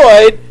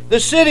destroyed the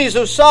cities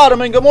of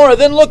Sodom and Gomorrah.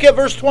 Then look at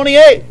verse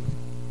 28.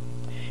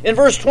 In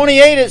verse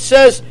 28 it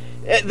says,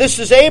 this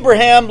is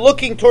Abraham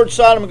looking toward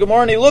Sodom and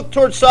Gomorrah, and he looked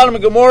toward Sodom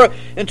and Gomorrah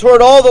and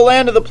toward all the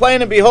land of the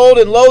plain, and behold,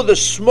 and lo, the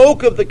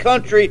smoke of the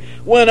country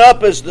went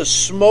up as the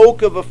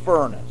smoke of a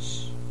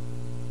furnace.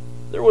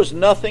 There was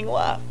nothing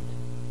left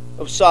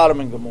of Sodom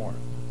and Gomorrah.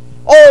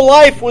 All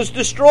life was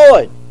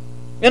destroyed,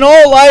 and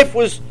all life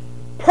was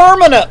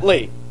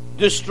permanently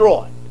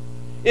destroyed.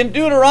 In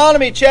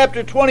Deuteronomy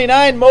chapter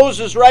 29,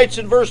 Moses writes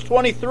in verse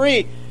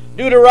 23,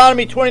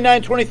 Deuteronomy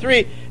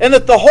 29:23, "And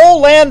that the whole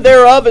land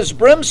thereof is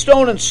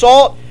brimstone and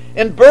salt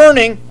and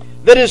burning,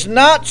 that is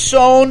not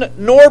sown,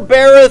 nor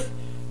beareth,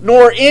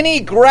 nor any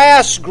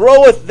grass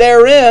groweth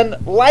therein,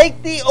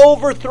 like the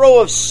overthrow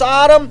of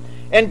Sodom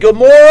and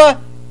Gomorrah,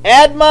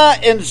 Admah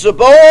and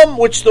Zeboam,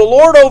 which the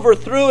Lord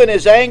overthrew in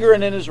His anger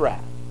and in His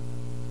wrath."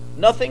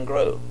 Nothing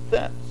grew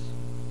thence,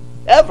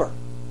 ever.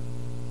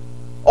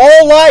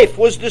 All life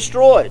was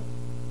destroyed.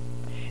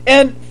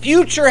 And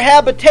future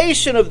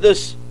habitation of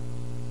this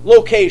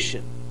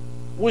location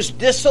was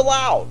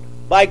disallowed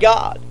by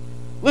God.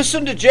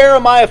 Listen to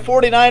Jeremiah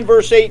 49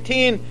 verse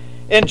 18,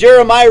 and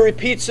Jeremiah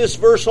repeats this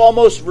verse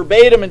almost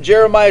verbatim in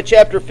Jeremiah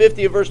chapter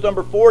 50 and verse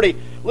number 40.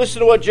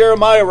 Listen to what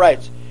Jeremiah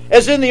writes.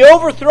 "As in the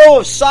overthrow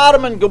of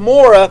Sodom and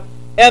Gomorrah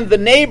and the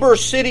neighbor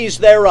cities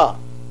thereof."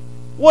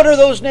 What are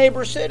those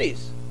neighbor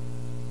cities?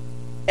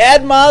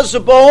 Admah,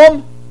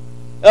 Zeboam,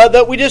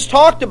 that we just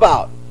talked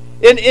about.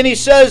 And he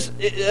says,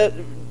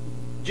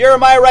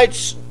 Jeremiah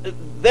writes,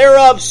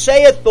 "Thereof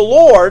saith the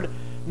Lord,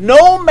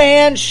 no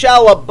man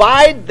shall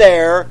abide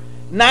there,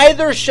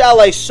 neither shall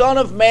a son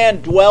of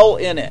man dwell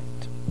in it."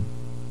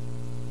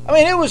 I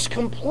mean, it was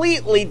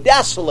completely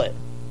desolate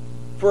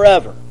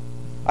forever.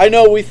 I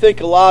know we think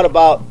a lot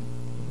about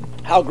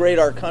how great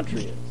our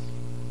country is.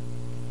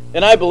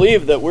 And I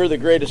believe that we're the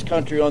greatest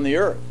country on the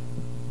earth.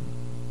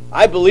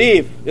 I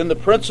believe in the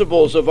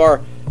principles of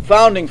our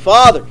founding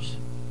fathers,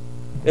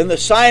 and the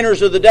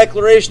signers of the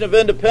Declaration of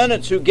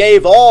Independence who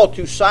gave all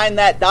to sign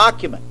that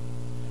document.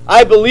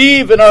 I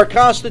believe in our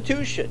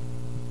Constitution.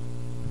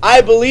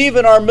 I believe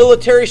in our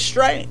military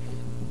strength.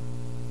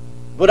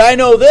 But I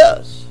know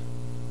this: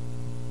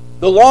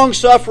 the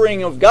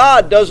long-suffering of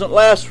God doesn't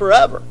last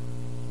forever.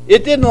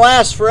 It didn't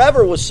last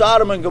forever with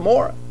Sodom and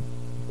Gomorrah.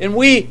 And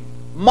we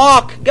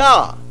mock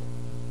God.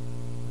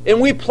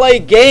 And we play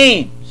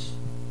games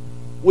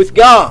with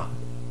God.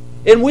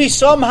 And we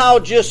somehow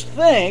just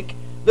think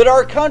that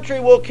our country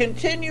will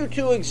continue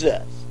to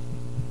exist.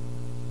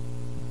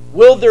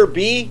 Will there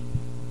be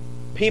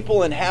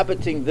people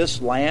inhabiting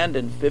this land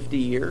in 50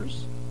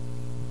 years?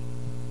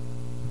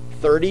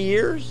 30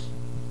 years?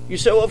 You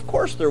say, well, of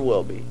course there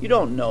will be. You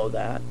don't know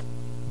that.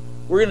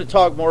 We're going to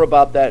talk more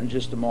about that in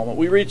just a moment.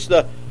 We reach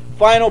the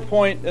final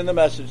point in the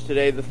message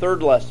today, the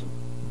third lesson.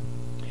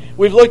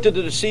 We've looked at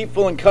the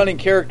deceitful and cunning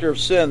character of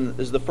sin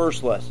as the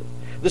first lesson.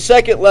 The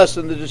second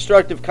lesson, the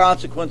destructive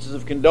consequences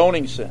of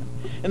condoning sin.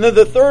 And then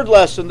the third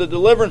lesson, the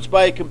deliverance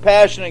by a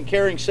compassionate and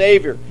caring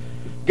Savior.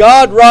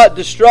 God wrought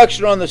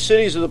destruction on the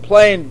cities of the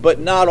plain, but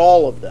not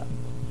all of them.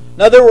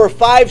 Now there were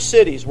 5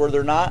 cities, were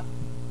there not?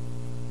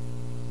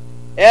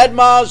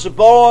 Admah,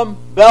 Zeboam,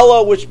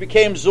 Bela, which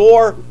became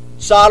Zor,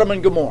 Sodom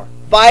and Gomorrah.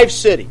 5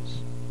 cities.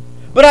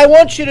 But I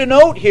want you to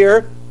note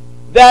here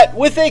that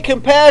with a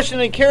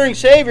compassionate and caring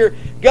Savior,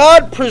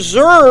 God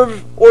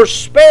preserved or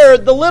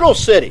spared the little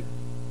city.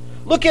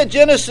 Look at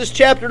Genesis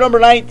chapter number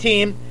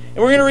 19, and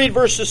we're going to read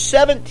verses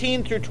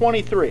 17 through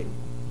 23.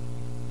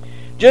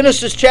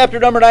 Genesis chapter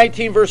number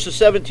 19, verses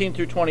 17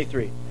 through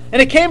 23.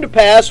 "And it came to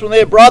pass, when they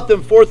had brought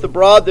them forth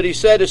abroad, that he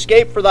said,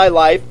 Escape for thy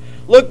life,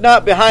 look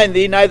not behind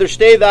thee, neither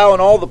stay thou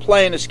in all the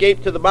plain,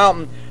 escape to the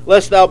mountain,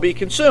 lest thou be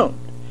consumed.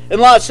 And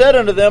Lot said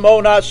unto them,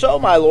 O not so,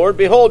 my Lord.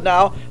 Behold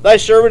now, thy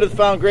servant hath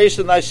found grace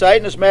in thy sight,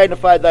 and hast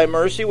magnified thy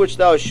mercy, which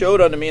thou hast showed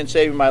unto me in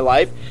saving my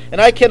life. And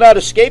I cannot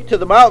escape to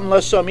the mountain,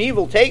 lest some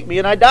evil take me,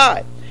 and I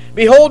die.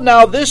 Behold,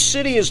 now this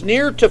city is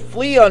near to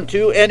flee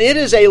unto, and it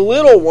is a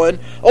little one.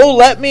 O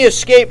let me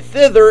escape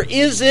thither.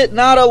 Is it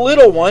not a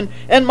little one?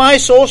 And my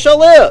soul shall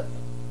live.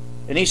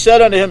 And he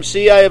said unto him,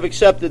 See, I have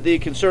accepted thee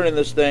concerning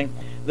this thing,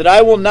 that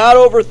I will not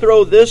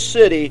overthrow this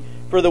city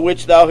for the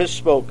which thou hast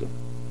spoken.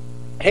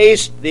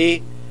 Haste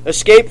thee,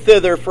 escape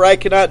thither, for I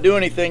cannot do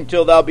anything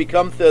till thou be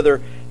come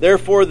thither.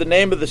 Therefore the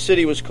name of the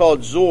city was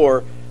called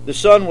Zor. The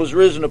sun was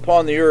risen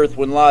upon the earth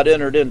when Lot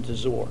entered into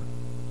Zor.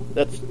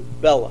 That's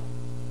Bela,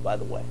 by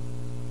the way.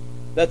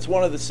 That's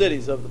one of the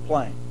cities of the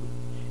plain.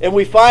 And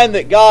we find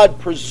that God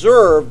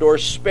preserved or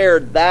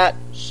spared that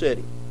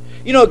city.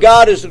 You know,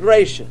 God is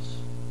gracious.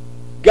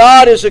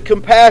 God is a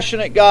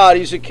compassionate God.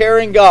 He's a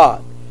caring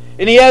God.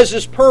 And He has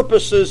His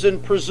purposes in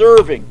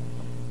preserving.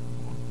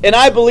 And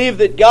I believe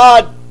that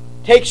God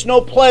takes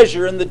no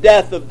pleasure in the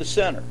death of the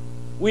sinner.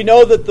 We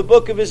know that the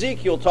book of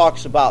Ezekiel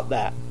talks about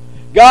that.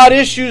 God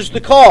issues the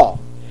call.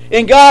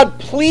 And God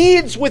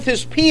pleads with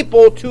His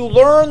people to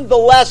learn the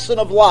lesson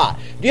of Lot.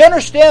 Do you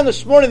understand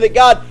this morning that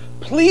God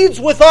pleads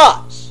with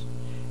us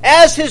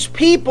as His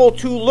people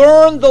to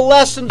learn the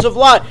lessons of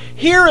Lot?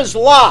 Here is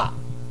Lot.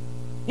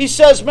 He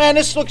says, man,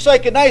 this looks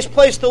like a nice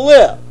place to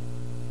live.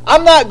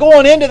 I'm not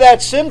going into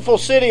that sinful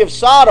city of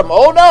Sodom.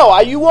 Oh no,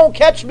 you won't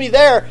catch me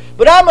there.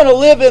 But I'm going to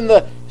live in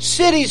the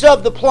cities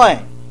of the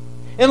plain.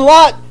 And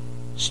Lot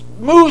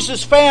moves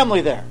his family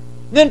there.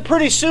 And then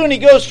pretty soon he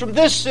goes from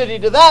this city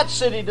to that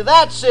city to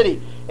that city.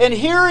 And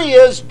here he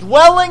is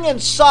dwelling in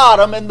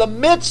Sodom in the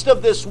midst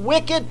of this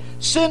wicked,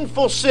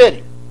 sinful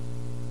city.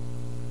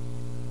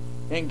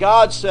 And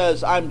God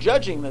says, I'm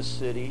judging this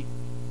city,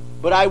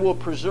 but I will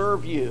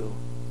preserve you.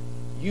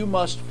 You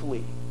must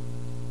flee.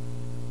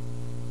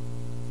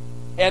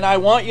 And I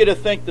want you to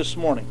think this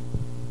morning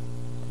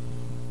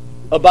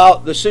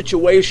about the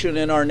situation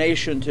in our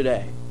nation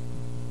today,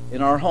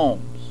 in our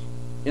homes,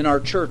 in our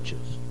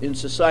churches, in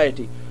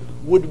society.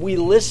 Would we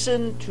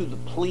listen to the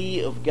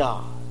plea of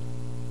God?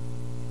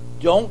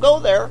 Don't go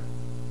there.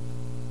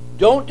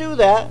 Don't do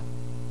that.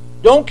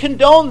 Don't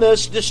condone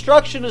this.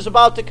 Destruction is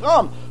about to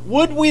come.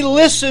 Would we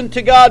listen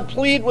to God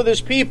plead with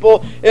His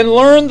people and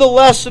learn the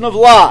lesson of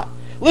Lot?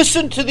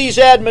 Listen to these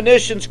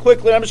admonitions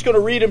quickly. I'm just going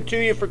to read them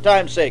to you for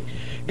time's sake.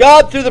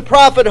 God, through the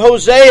prophet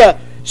Hosea,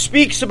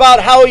 speaks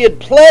about how He had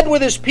pled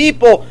with His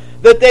people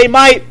that they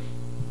might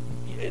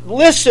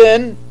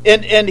listen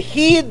and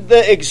heed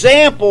the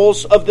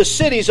examples of the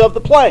cities of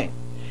the plain.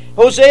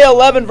 Hosea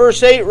 11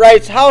 verse 8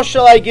 writes, How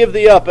shall I give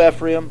thee up,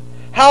 Ephraim?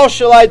 How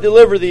shall I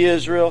deliver thee,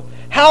 Israel?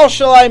 How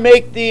shall I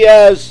make thee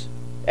as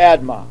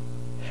Admah?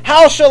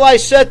 How shall I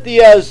set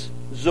thee as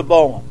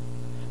Zeboim?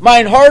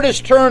 Mine heart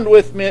is turned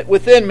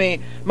within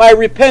me. My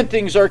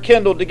repentings are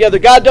kindled together.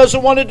 God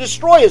doesn't want to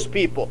destroy His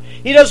people.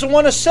 He doesn't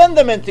want to send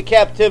them into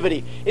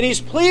captivity. And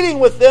He's pleading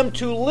with them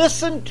to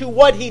listen to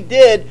what He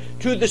did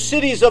to the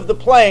cities of the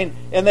plain,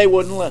 and they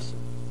wouldn't listen.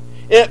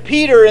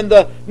 Peter in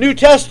the New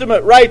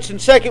Testament writes in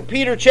 2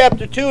 Peter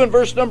chapter 2 and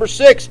verse number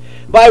 6,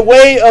 by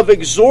way of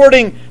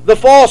exhorting the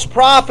false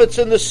prophets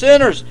and the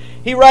sinners,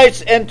 he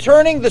writes, And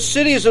turning the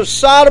cities of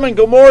Sodom and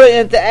Gomorrah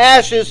into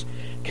ashes,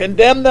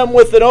 condemn them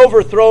with an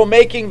overthrow,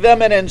 making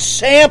them an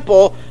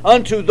ensample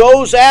unto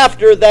those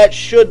after that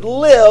should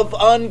live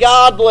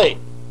ungodly.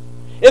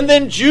 And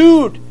then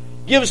Jude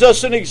gives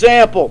us an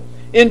example.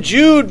 In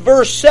Jude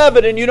verse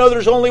 7, and you know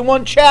there's only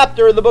one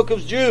chapter in the book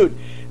of Jude.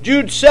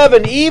 Jude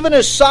 7, even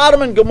as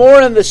Sodom and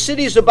Gomorrah and the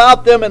cities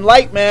about them in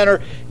like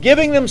manner,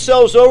 giving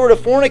themselves over to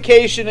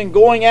fornication and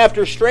going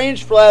after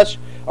strange flesh,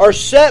 are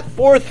set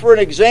forth for an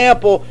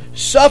example,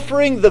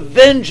 suffering the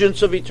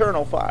vengeance of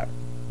eternal fire.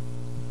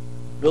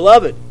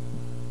 Beloved,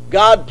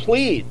 God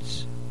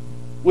pleads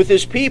with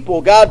His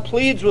people. God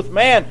pleads with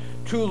man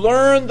to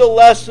learn the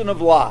lesson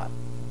of Lot.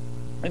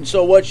 And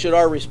so what should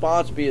our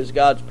response be as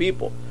God's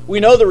people? We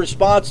know the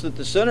response that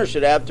the sinner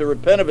should have, to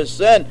repent of his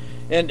sin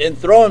and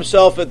throw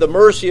himself at the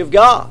mercy of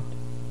God.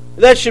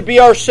 That should be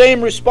our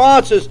same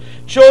response as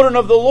children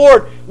of the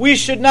Lord. We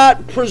should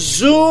not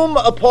presume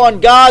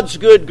upon God's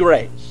good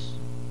grace.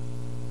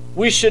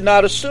 We should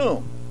not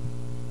assume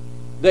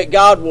that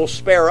God will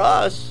spare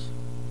us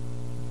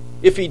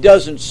if He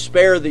doesn't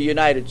spare the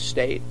United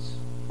States.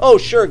 Oh,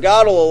 sure,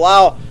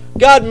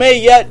 God may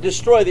yet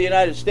destroy the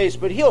United States,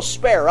 but He'll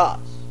spare us.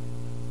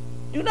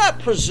 Do not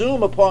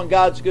presume upon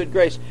God's good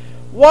grace.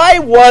 Why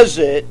was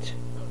it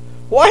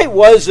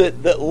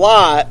that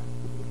Lot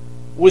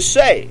was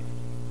saved?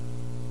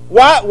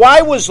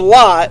 Why was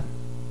Lot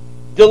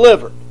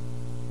delivered?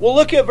 Well,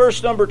 look at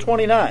verse number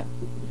 29.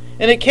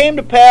 And it came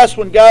to pass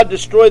when God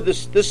destroyed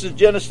this is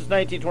Genesis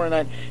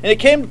 19:29. And it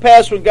came to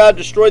pass when God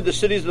destroyed the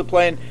cities of the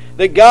plain,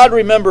 that God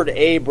remembered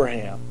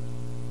Abraham,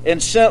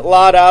 and sent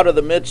Lot out of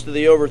the midst of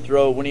the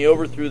overthrow, when He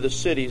overthrew the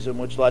cities in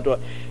which Lot dwelt.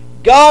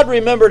 God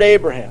remembered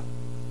Abraham,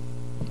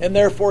 and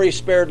therefore He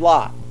spared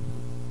Lot.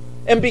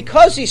 And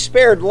because He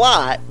spared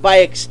Lot, by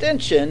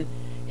extension,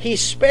 He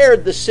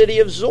spared the city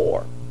of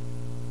Zor.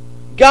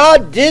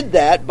 God did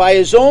that by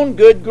His own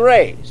good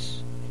grace.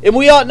 And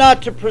we ought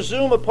not to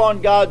presume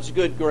upon God's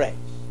good grace,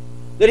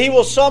 that He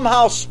will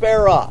somehow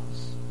spare us.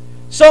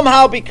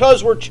 Somehow,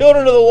 because we're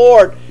children of the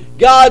Lord,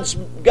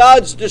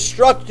 God's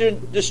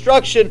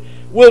destruction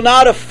will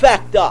not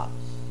affect us.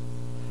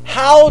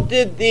 How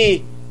did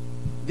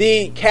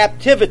the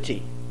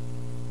captivity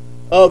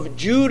of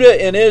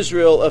Judah and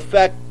Israel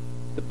affect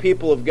the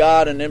people of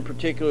God, and in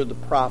particular the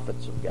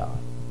prophets of God?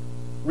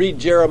 Read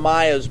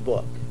Jeremiah's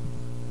book,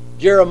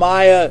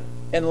 Jeremiah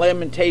and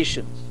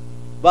Lamentations,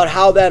 about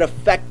how that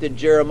affected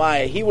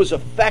Jeremiah. He was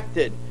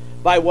affected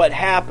by what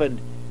happened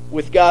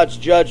with God's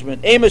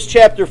judgment. Amos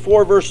chapter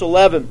 4 verse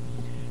 11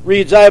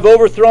 reads, I have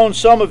overthrown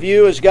some of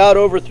you as God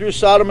overthrew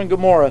Sodom and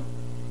Gomorrah,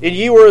 and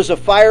ye were as a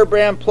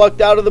firebrand plucked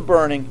out of the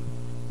burning,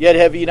 yet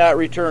have ye not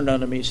returned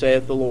unto me,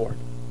 saith the Lord.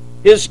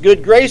 His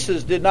good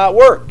graces did not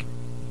work.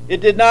 It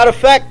did not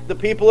affect the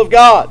people of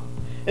God.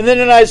 And then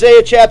in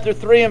Isaiah chapter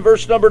 3 and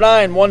verse number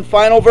 9, one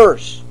final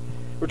verse,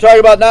 we're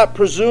talking about not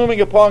presuming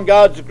upon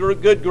God's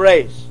good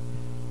grace.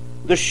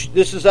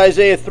 This is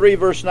Isaiah 3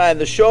 verse 9.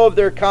 The show of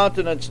their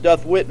countenance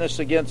doth witness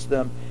against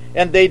them,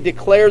 and they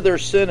declare their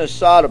sin as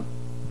Sodom.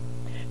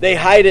 They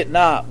hide it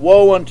not.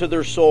 Woe unto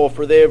their soul,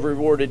 for they have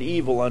rewarded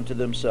evil unto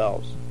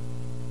themselves.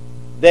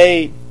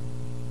 They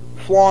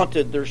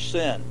flaunted their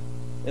sin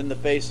in the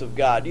face of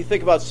God. You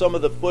think about some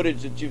of the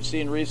footage that you've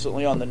seen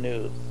recently on the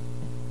news.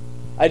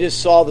 I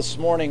just saw this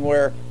morning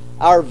where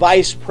our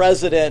vice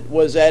president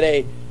was at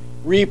a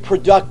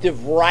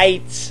reproductive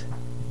rights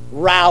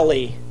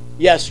rally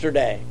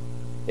yesterday,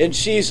 and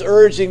she's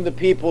urging the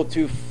people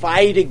to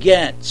fight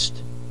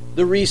against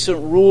the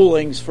recent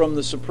rulings from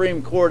the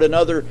Supreme Court and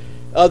other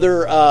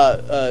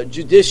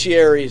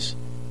judiciaries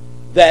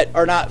that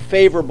are not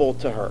favorable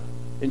to her.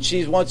 And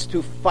she wants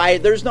to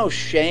fight. There's no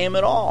shame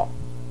at all.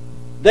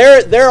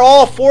 They're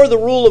all for the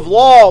rule of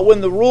law when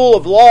the rule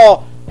of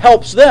law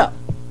helps them.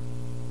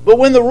 But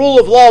when the rule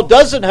of law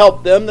doesn't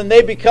help them, then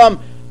they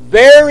become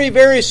very,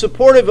 very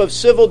supportive of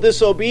civil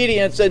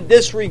disobedience and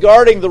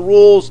disregarding the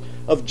rules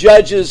of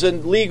judges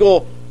and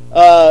legal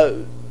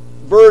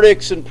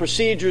verdicts and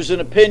procedures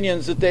and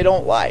opinions that they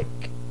don't like.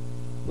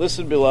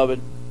 Listen,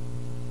 beloved,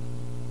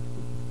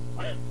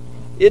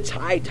 it's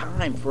high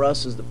time for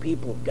us as the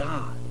people of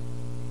God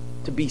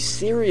to be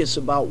serious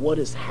about what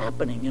is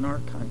happening in our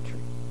country.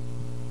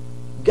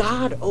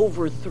 God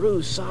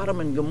overthrew Sodom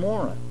and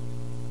Gomorrah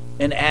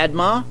and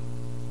Admah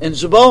and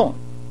Zeboim.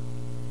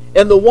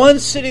 And the one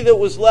city that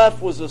was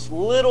left was this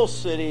little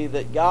city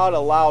that God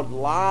allowed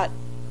Lot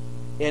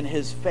and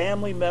his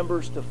family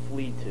members to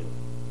flee to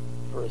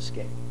for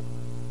escape.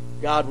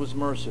 God was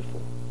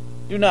merciful.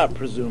 Do not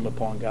presume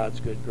upon God's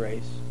good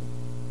grace.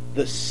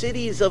 The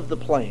cities of the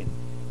plain.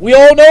 We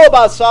all know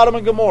about Sodom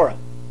and Gomorrah.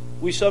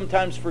 We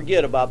sometimes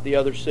forget about the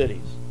other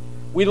cities.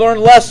 We learn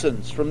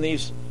lessons from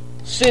these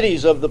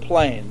cities of the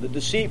plain, the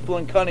deceitful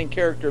and cunning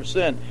character of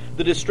sin,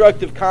 the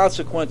destructive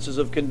consequences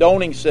of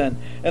condoning sin,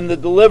 and the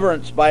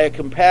deliverance by a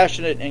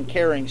compassionate and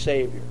caring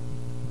Savior.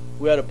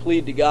 We ought to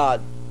plead to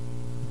God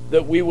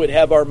that we would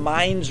have our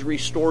minds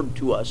restored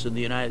to us in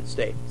the United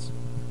States,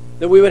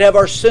 that we would have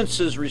our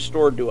senses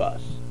restored to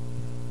us,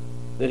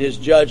 that His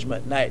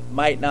judgment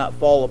might not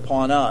fall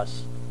upon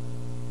us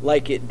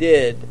like it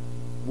did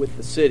with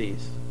the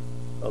cities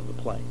of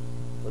the plain.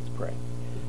 Let's pray.